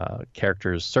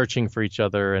 characters searching for each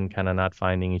other and kind of not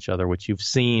finding each other, which you've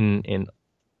seen in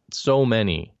so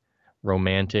many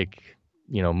romantic,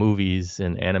 movies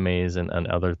and animes and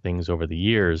other things over the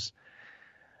years,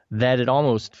 that it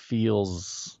almost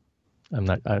feels,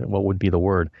 what would be the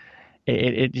word?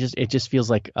 It just feels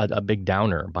like a big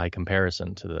downer by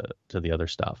comparison to the other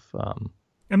stuff.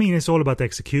 I mean, it's all about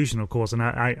execution, of course, and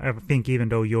I think even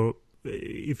though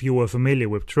if you were familiar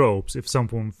with tropes, if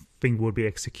something would be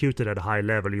executed at a high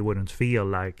level, you wouldn't feel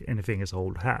like anything is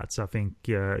old hats. I think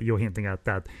you're hinting at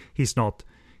that he's not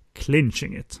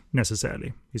clinching it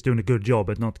necessarily. He's doing a good job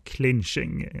at not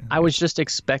clinching. I was just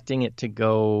expecting it to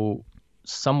go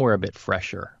somewhere a bit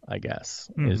fresher, I guess,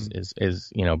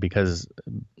 is because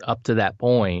up to that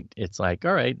point, it's like,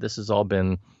 all right, this has all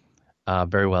been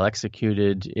very well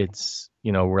executed. It's,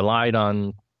 relied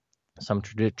on some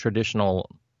traditional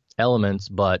elements,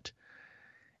 but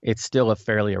it's still a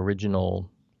fairly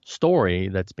original story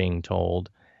that's being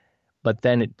told. But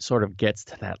then it sort of gets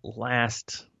to that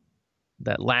last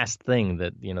thing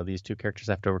that, these two characters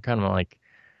have to overcome. I'm like,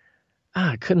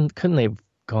 couldn't he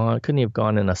have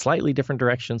gone in a slightly different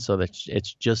direction so that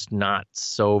it's just not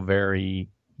so very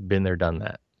been there, done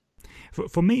that?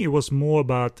 For me, it was more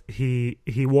about he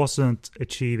wasn't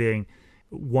achieving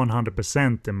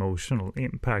 100% emotional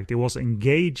impact. He was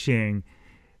engaging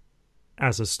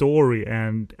as a story,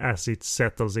 and as it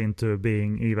settles into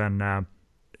being even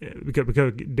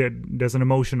because there's an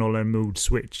emotional and mood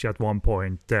switch at one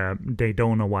point. They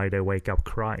don't know why they wake up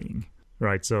crying,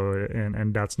 right? So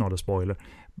and that's not a spoiler.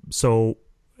 So,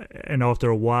 and after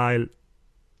a while,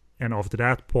 and after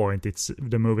that point,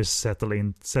 the movie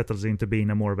settles into being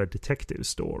a more of a detective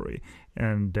story,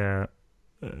 and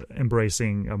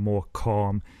embracing a more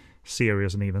calm,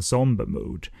 serious, and even somber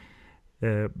mood.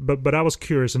 But I was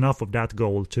curious enough of that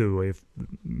goal too, if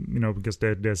because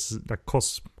there's like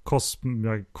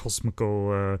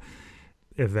cosmical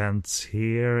events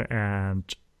here,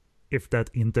 and if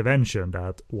that intervention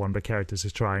that one of the characters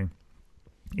is trying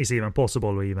is even possible,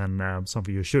 or even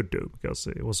something you should do, because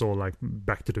it was all like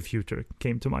Back to the Future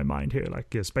came to my mind here,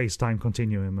 like space-time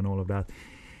continuum and all of that.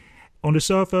 On the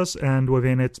surface and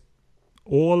within it,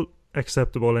 all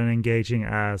acceptable and engaging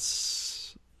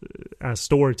as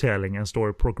storytelling and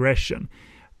story progression,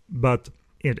 but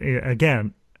it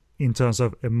again, in terms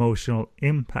of emotional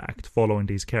impact following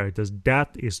these characters,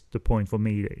 that is the point for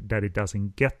me that it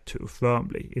doesn't get to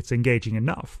firmly. It's engaging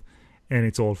enough, and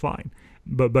it's all fine.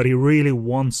 But he really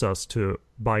wants us to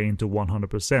buy into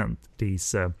 100%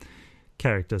 these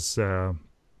characters'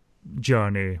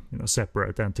 journey,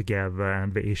 separate and together,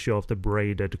 and the issue of the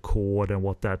braided cord and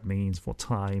what that means for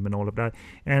time and all of that.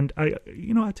 And I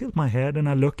tilt my head and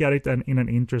I look at it, and in an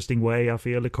interesting way, I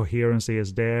feel the coherency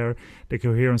is there. The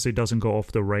coherency doesn't go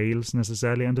off the rails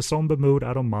necessarily, and the somber mood,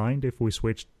 I don't mind if we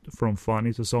switch from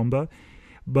funny to somber.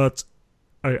 But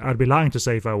I'd be lying to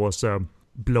say if I was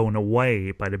blown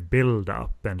away by the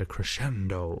build-up and the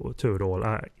crescendo to it all.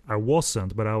 I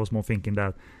wasn't, but I was more thinking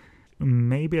that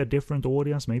maybe a different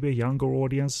audience, maybe a younger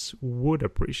audience would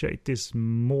appreciate this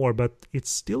more, but it's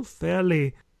still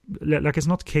fairly, like, it's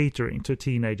not catering to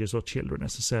teenagers or children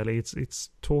necessarily. It's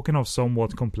talking of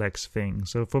somewhat complex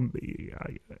things. So for me,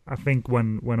 I think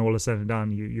when all is said and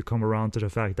done, you come around to the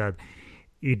fact that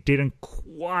it didn't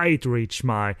quite reach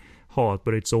my heart,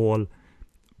 but it's all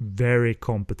very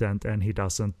competent, and he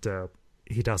doesn't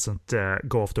he doesn't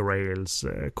go off the rails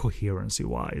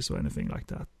coherency-wise or anything like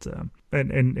that.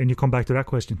 And you come back to that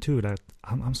question too, that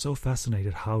I'm so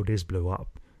fascinated how this blew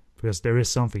up. Because there is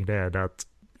something there that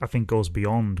I think goes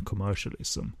beyond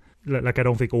commercialism. Like, I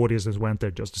don't think audiences went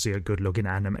there just to see a good-looking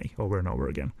anime over and over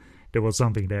again. There was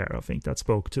something there, I think, that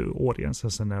spoke to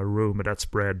audiences and a rumor that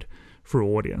spread through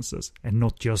audiences, and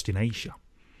not just in Asia.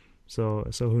 So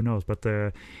who knows? But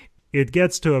it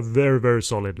gets to a very, very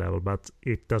solid level, but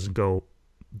it doesn't go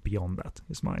beyond that.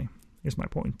 Is my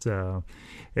point.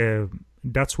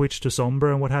 That switch to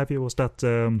somber and what have you, was that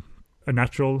a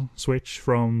natural switch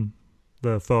from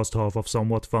the first half of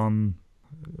somewhat fun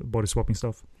body swapping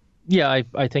stuff? Yeah,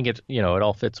 I think it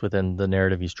all fits within the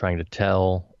narrative he's trying to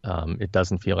tell. It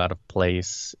doesn't feel out of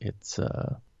place. It's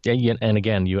and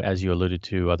again, as you alluded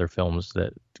to, other films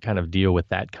that kind of deal with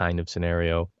that kind of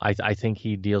scenario. I think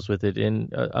he deals with it in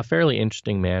a fairly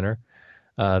interesting manner.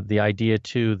 The idea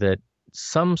too that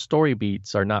some story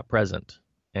beats are not present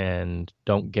and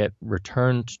don't get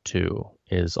returned to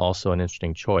is also an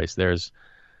interesting choice. There's,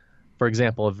 for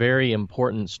example, a very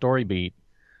important story beat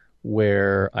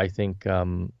where I think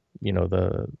the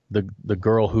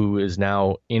girl who is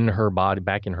now in her body,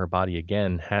 back in her body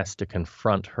again, has to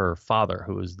confront her father,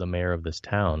 who is the mayor of this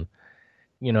town.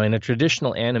 In a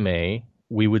traditional anime,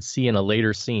 we would see in a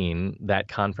later scene that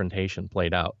confrontation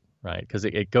played out, right? Because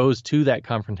it goes to that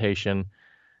confrontation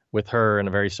with her in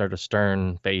a very sort of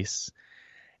stern face,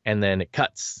 and then it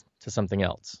cuts to something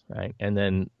else, right? And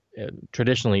then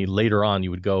traditionally later on,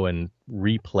 you would go and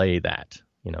replay that,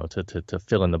 to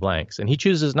fill in the blanks. And he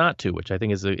chooses not to, which I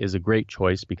think is a great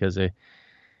choice, because it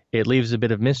leaves a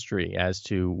bit of mystery as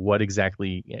to what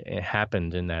exactly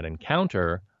happened in that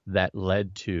encounter that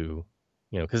led to,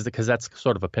 because that's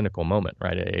sort of a pinnacle moment,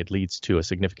 right? It leads to a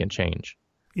significant change.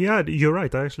 Yeah, you're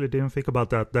right. I actually didn't think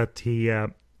about that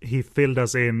he filled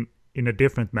us in a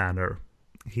different manner.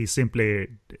 He simply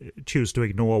chose to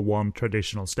ignore one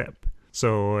traditional step.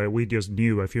 So we just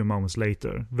knew a few moments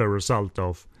later the result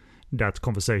of that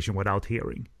conversation without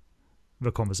hearing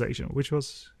the conversation, which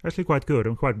was actually quite good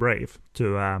and quite brave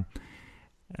to,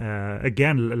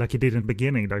 again, like he did in the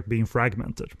beginning, like being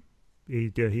fragmented.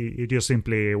 He just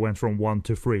simply went from 1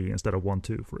 to 3 instead of 1,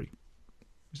 2, 3.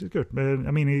 Which is good.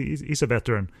 I mean, he's a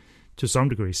veteran to some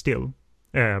degree still,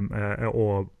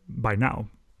 or by now.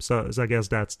 So I guess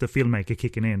that's the filmmaker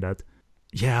kicking in that,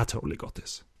 yeah, I totally got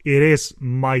this. It is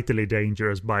mightily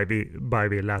dangerous by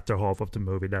the latter half of the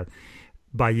movie, that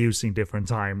by using different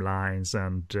timelines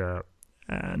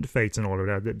and fates and all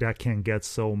of that can get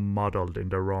so muddled in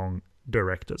the wrong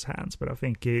director's hands. But I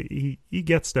think he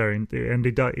gets there, and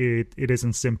it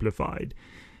isn't simplified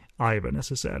either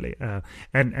necessarily.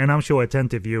 And I'm sure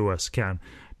attentive viewers can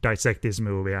dissect this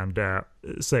movie and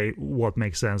say what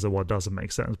makes sense and what doesn't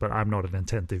make sense. But I'm not an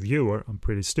attentive viewer. I'm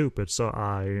pretty stupid. So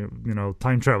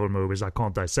time travel movies I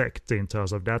can't dissect in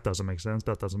terms of that doesn't make sense.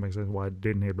 That doesn't make sense. Why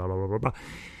didn't he? Blah blah blah blah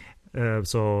blah.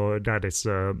 So that is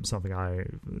something I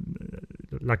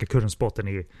couldn't spot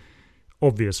any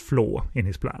obvious flaw in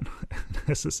his plan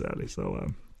necessarily. So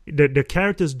the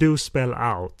characters do spell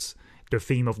out the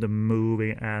theme of the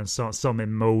movie and some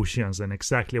emotions and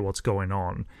exactly what's going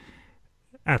on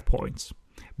at points.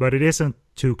 But it isn't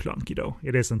too clunky though.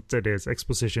 It isn't this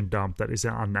exposition dump that is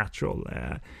unnatural.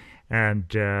 And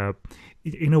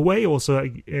in a way also,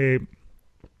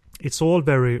 it's all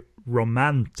very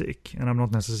romantic, and I'm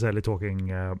not necessarily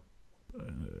talking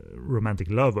romantic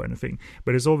love or anything,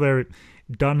 but it's all very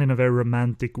done in a very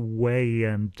romantic way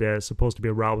and supposed to be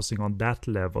arousing on that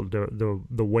level.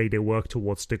 The way they work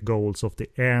towards the goals of the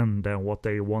end and what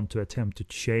they want to attempt to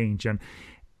change, and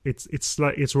it's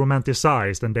like it's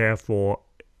romanticized, and therefore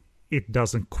it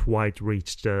doesn't quite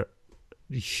reach the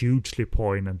hugely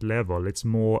poignant level. It's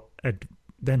more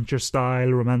adventure style,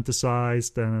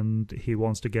 romanticized, and he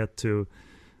wants to get to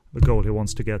the goal he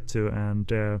wants to get to,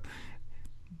 and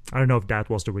I don't know if that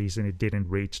was the reason it didn't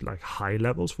reach like high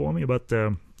levels for me, but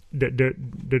there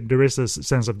is a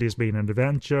sense of this being an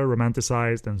adventure,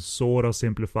 romanticized and sort of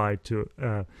simplified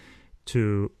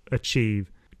to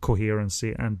achieve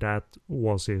coherency, and that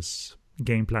was his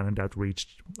game plan, and that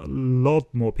reached a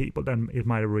lot more people than it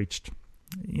might have reached,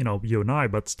 you and I,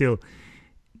 but still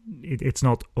it's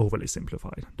not overly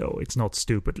simplified, though. It's not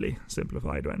stupidly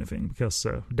simplified or anything, because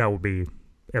that would be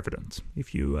evident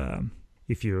if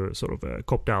you sort of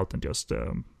copped out and just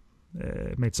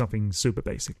made something super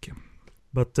basic.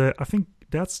 But I think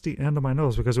that's the end of my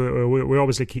notes, because we're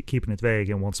obviously keeping it vague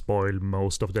and won't spoil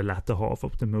most of the latter half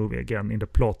of the movie. Again, in the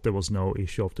plot there was no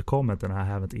issue of the comment, and I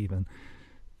haven't even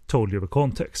told you the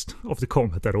context of the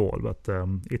comment at all, but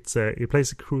it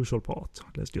plays a crucial part,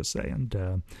 let's just say,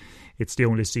 and it's the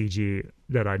only CG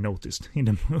that I noticed in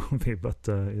the movie, but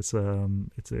it's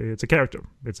a character.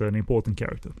 It's an important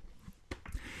character.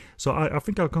 So I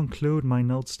think I'll conclude my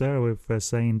notes there with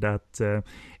saying that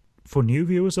for new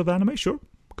viewers of anime, sure,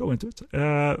 go into it.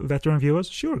 Veteran viewers,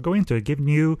 sure, go into it. Give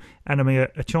new anime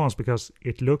a chance, because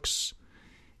it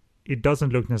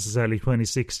doesn't look necessarily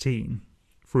 2016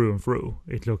 through and through.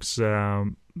 It looks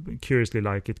curiously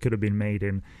like it could have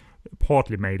been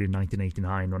partly made in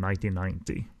 1989 or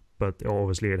 1990, but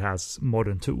obviously it has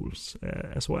modern tools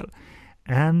as well.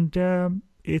 And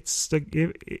is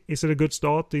it a good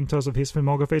start in terms of his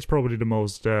filmography? It's probably the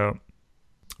most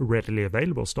readily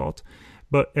available start,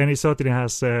 and it certainly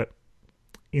has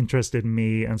interested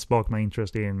me and sparked my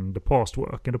interest in the past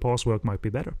work, and the past work might be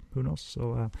better, who knows.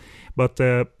 So but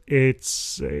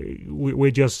it's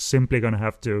we're just simply gonna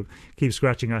have to keep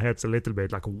scratching our heads a little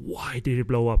bit, like, why did it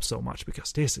blow up so much?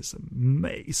 Because this is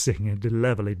amazing, and the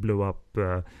level it blew up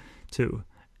to,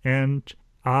 and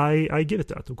I give it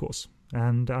that, of course.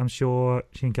 And I'm sure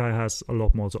Shinkai has a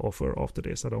lot more to offer after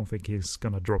this. I don't think he's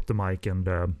gonna drop the mic and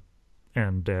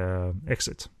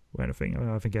exit or anything.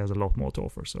 I think he has a lot more to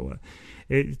offer. So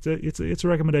it's a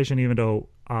recommendation, even though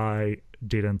I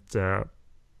didn't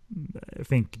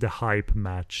think the hype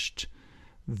matched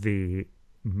the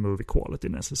movie quality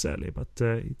necessarily. But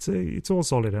it's all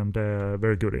solid and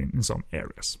very good in some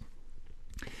areas.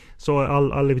 So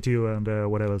I'll leave it to you and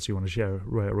whatever else you want to share,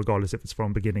 regardless if it's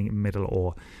from beginning, middle,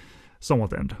 or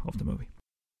somewhat end of the movie.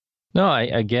 No,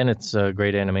 again, it's a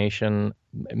great animation.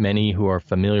 Many who are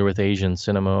familiar with Asian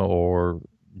cinema or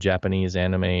Japanese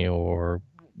anime or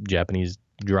Japanese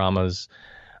dramas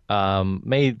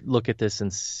may look at this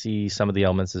and see some of the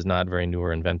elements as not very new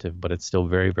or inventive, but it's still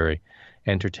very, very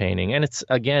entertaining. And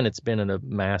it's been a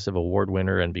massive award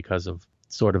winner, and because of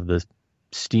sort of the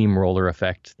steamroller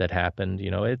effect that happened,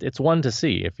 it's one to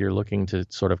see if you're looking to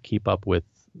sort of keep up with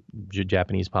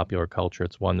Japanese popular culture.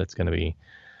 It's one that's going to be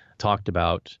talked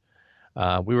about.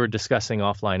 We were discussing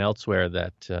offline elsewhere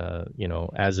that,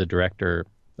 as a director,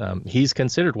 he's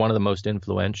considered one of the most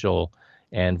influential,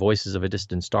 and Voices of a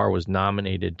Distant Star was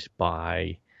nominated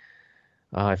by,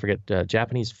 I forget,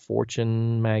 Japanese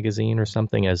Fortune magazine or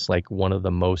something as like one of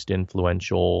the most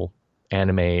influential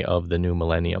anime of the new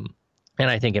millennium. And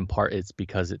I think in part it's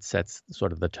because it sets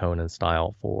sort of the tone and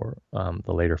style for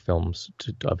the later films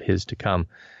of his to come.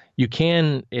 You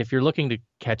can, if you're looking to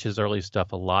catch his early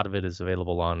stuff, a lot of it is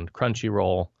available on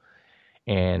Crunchyroll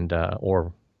and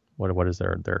or what is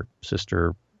their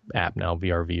sister app now,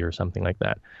 VRV or something like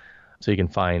that. So you can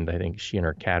find, I think, She and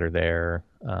Her Cat are there.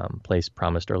 Place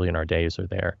Promised Early in Our Days are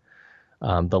there.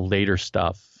 The later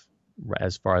stuff,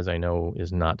 as far as I know,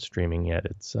 is not streaming yet.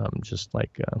 It's just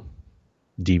like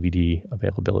DVD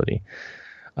availability.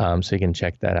 So you can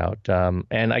check that out.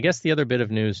 And I guess the other bit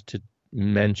of news to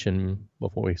mention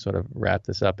before we sort of wrap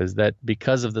this up is that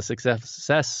because of the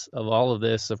success of all of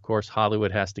this, of course,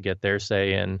 Hollywood has to get their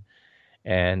say in,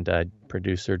 and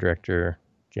producer director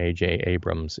J.J.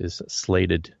 Abrams is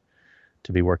slated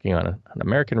to be working on an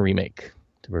American remake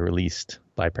to be released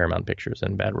by Paramount Pictures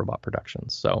and Bad Robot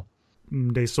Productions. So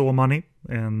they saw money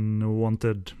and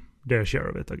wanted their share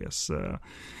of it, I guess.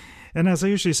 And as I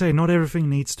usually say, not everything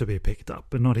needs to be picked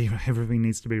up, and not even everything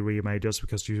needs to be remade just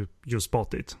because you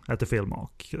spot it at the film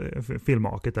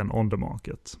market and on the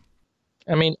market.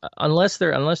 I mean, unless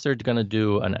they're going to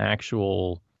do an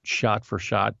actual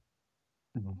shot-for-shot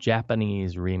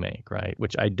Japanese remake, right?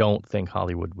 Which I don't think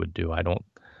Hollywood would do.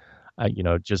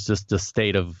 Just the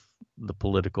state of the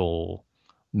political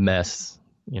mess,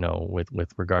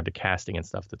 with regard to casting and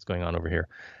stuff that's going on over here.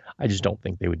 I just don't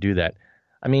think they would do that.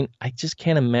 I mean, I just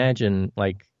can't imagine,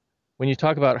 like, when you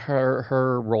talk about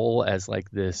her role as like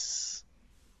this,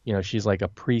 she's like a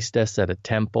priestess at a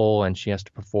temple, and she has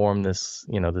to perform this,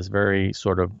 this very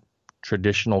sort of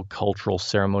traditional cultural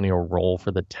ceremonial role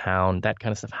for the town, that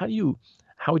kind of stuff.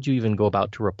 How would you even go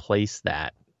about to replace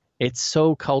that? It's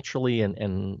so culturally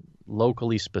and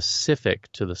locally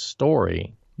specific to the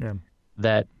story. Yeah.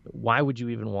 That why would you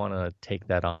even want to take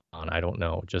that on? I don't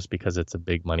know, just because it's a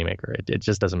big moneymaker. It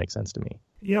just doesn't make sense to me.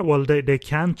 Yeah, well, they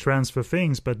can transfer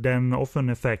things, but then often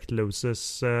effect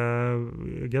gets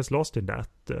lost in that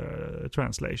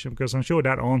translation, because I'm sure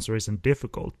that answer isn't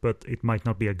difficult, but it might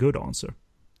not be a good answer.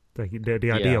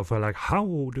 The idea of like,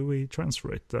 how do we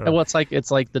transfer it? Well, it's like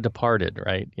The Departed,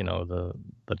 right? The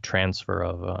transfer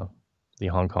of the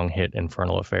Hong Kong hit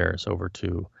Infernal Affairs over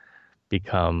to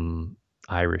become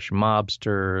Irish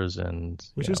mobsters, and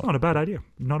which is not a bad idea.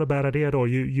 Not a bad idea at all.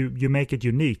 You make it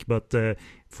unique, but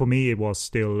for me it was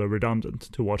still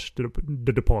redundant to watch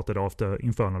The Departed after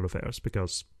Infernal Affairs,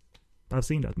 because I've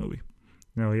seen that movie.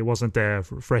 It wasn't there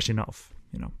fresh enough.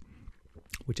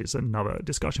 which is another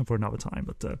discussion for another time.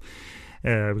 But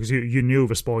because you knew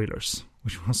the spoilers,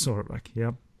 which was sort of like,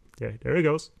 yeah, there he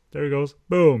goes,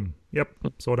 boom, yep,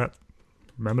 saw that,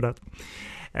 remember that.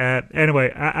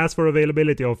 Anyway, as for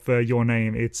availability of Your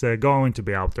Name, it's going to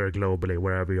be out there globally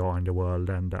wherever you are in the world,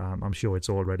 and I'm sure it's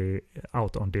already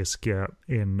out on disc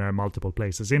in multiple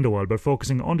places in the world. But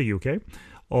focusing on the UK,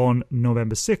 on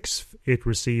November 6th, it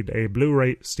received a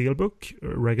Blu-ray Steelbook,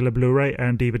 regular Blu-ray,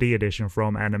 and DVD edition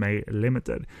from Anime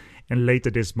Limited. And later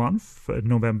this month,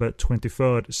 November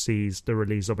 23rd, sees the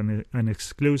release of an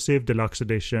exclusive deluxe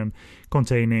edition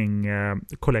containing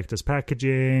collector's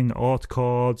packaging, art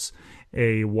cards,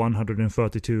 a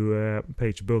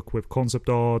 132-page book with concept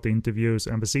art, interviews,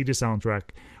 and the CD soundtrack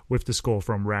with the score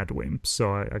from Radwimps.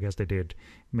 So I guess they did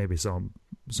maybe some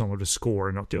of the score,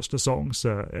 not just the songs.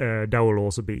 That will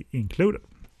also be included.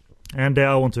 And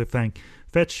I want to thank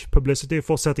Fetch Publicity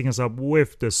for setting us up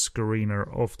with the screener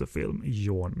of the film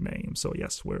Your Name. So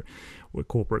yes, we're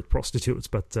corporate prostitutes,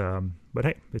 but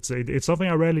hey, it's something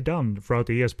I rarely done throughout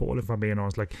the years, Paul. If I'm being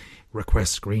honest, like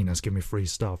request screeners, give me free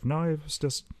stuff. No, it was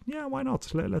just why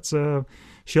not? Let's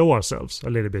show ourselves a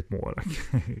little bit more, like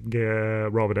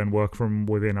rather than work from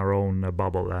within our own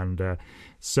bubble. And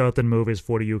certain movies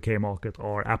for the UK market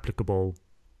are applicable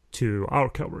to our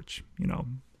coverage,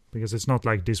 because it's not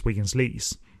like This Week in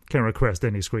Sleaze can request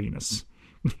any screeners,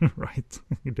 right?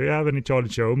 Do you have any Charlie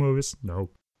Show movies? No.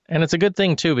 And it's a good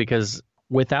thing too, because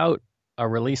without a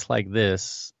release like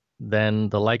this, then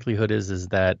the likelihood is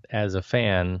that as a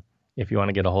fan, if you want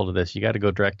to get a hold of this, you got to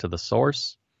go direct to the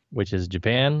source, which is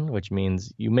Japan, which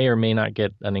means you may or may not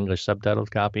get an English subtitled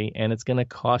copy, and it's going to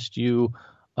cost you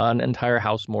an entire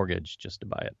house mortgage just to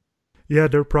buy it. Yeah,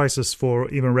 their prices for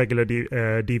even regular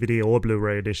DVD or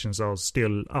Blu-ray editions are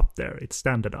still up there. It's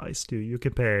standardized. You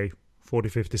can pay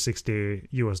 $40, $50,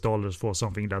 $60 for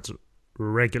something that's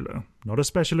regular, not a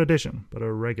special edition, but a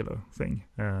regular thing.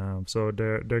 So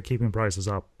they're keeping prices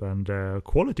up, and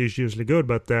quality is usually good,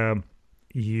 but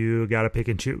you gotta pick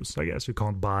and choose. I guess you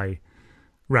can't buy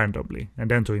randomly, and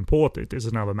then to import it is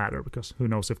another matter, because who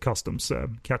knows if customs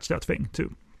catch that thing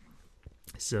too.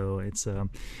 So it's a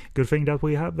good thing that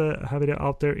we have it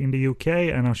out there in the UK,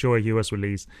 and I'm sure a US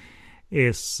release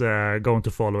is going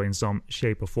to follow in some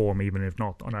shape or form, even if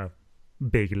not on a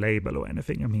big label or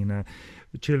anything. I mean,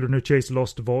 The Children Who Chase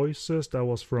Lost Voices, that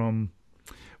was from,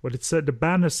 well, it said the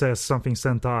banner says something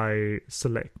Sentai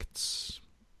Selects,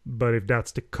 but if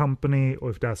that's the company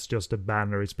or if that's just the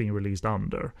banner it's being released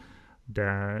under,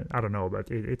 then I don't know.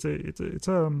 But it's a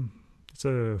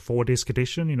 4-disc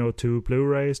edition, 2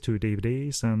 Blu-rays, 2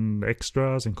 DVDs, and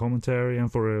extras and commentary,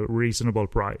 and for a reasonable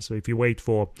price. So if you wait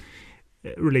for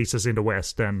releases in the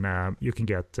West, then you can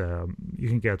get the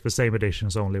same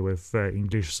editions only with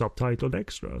English subtitled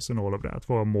extras and all of that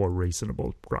for a more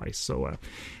reasonable price. So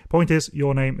point is,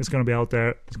 Your Name is going to be out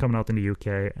there. It's coming out in the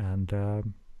UK,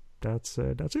 and that's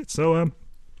it. So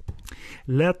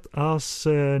let us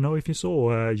know if you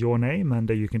saw Your Name, and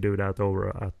you can do that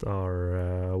over at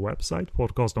our website,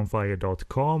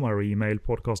 podcastonfire.com, our email,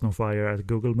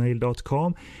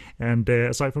 podcastonfire@googlemail.com. And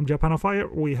aside from Japan on Fire,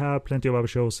 we have plenty of other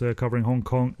shows covering Hong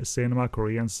Kong cinema,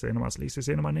 Korean cinema, sleazy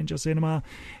cinema, ninja cinema.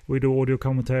 We do audio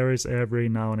commentaries every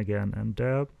now and again, and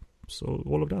so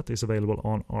all of that is available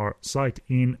on our site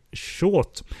in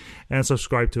short. And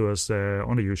subscribe to us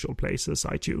on the usual places,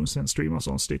 iTunes, and stream us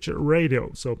on Stitcher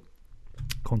Radio. So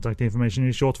contact information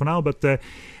in short for now, but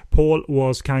Paul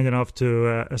was kind enough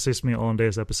to assist me on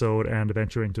this episode and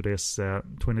venture into this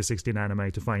 2016 anime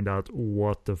to find out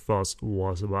what the fuss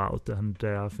was about. And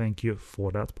thank you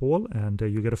for that, Paul. And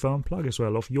you get a firm plug as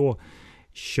well of your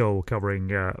show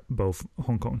covering both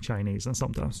Hong Kong Chinese and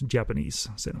sometimes Japanese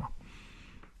cinema.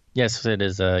 Yes, it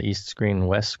is East Screen,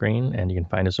 West Screen, and you can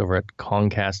find us over at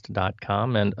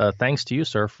Kongcast.com. And thanks to you,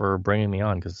 sir, for bringing me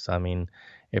on, because, I mean,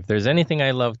 if there's anything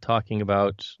I love talking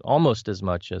about almost as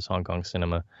much as Hong Kong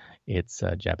cinema, it's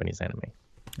Japanese anime.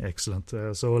 Excellent.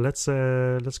 So let's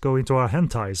go into our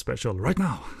hentai special right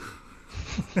now.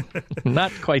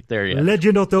 Not quite there yet.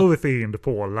 Legend of the Overfiend,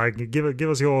 Paul. Like, give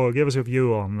us your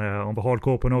view on the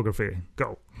hardcore pornography.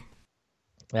 Go.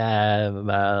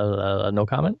 No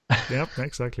comment. Yep,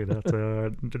 exactly. That's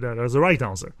the right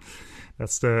answer.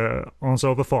 That's the answer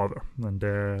of the father. And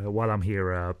while I'm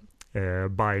here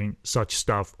buying such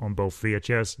stuff on both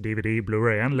VHS, DVD,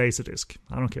 Blu-ray, and Laserdisc,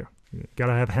 I don't care. You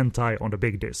gotta have hentai on the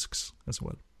big discs as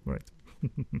well, right?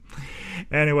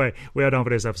 Anyway, we are done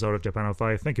for this episode of Japan on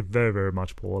Fire. Thank you very, very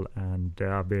much, Paul. And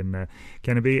I've been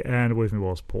Kenny B, and with me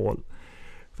was Paul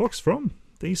Fox from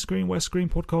the East Screen, West Screen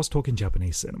podcast talking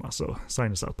Japanese cinema. So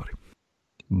sign us out, buddy.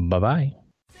 Bye-bye.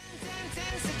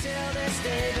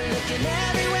 Looking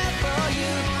everywhere for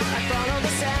you.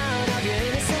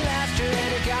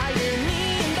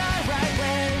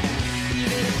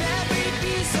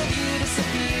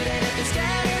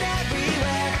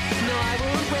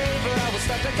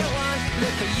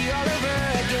 live for you all over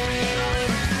again.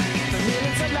 The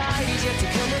millions of light is yet to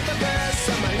come with the burst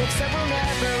on my lips that will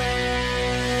never end.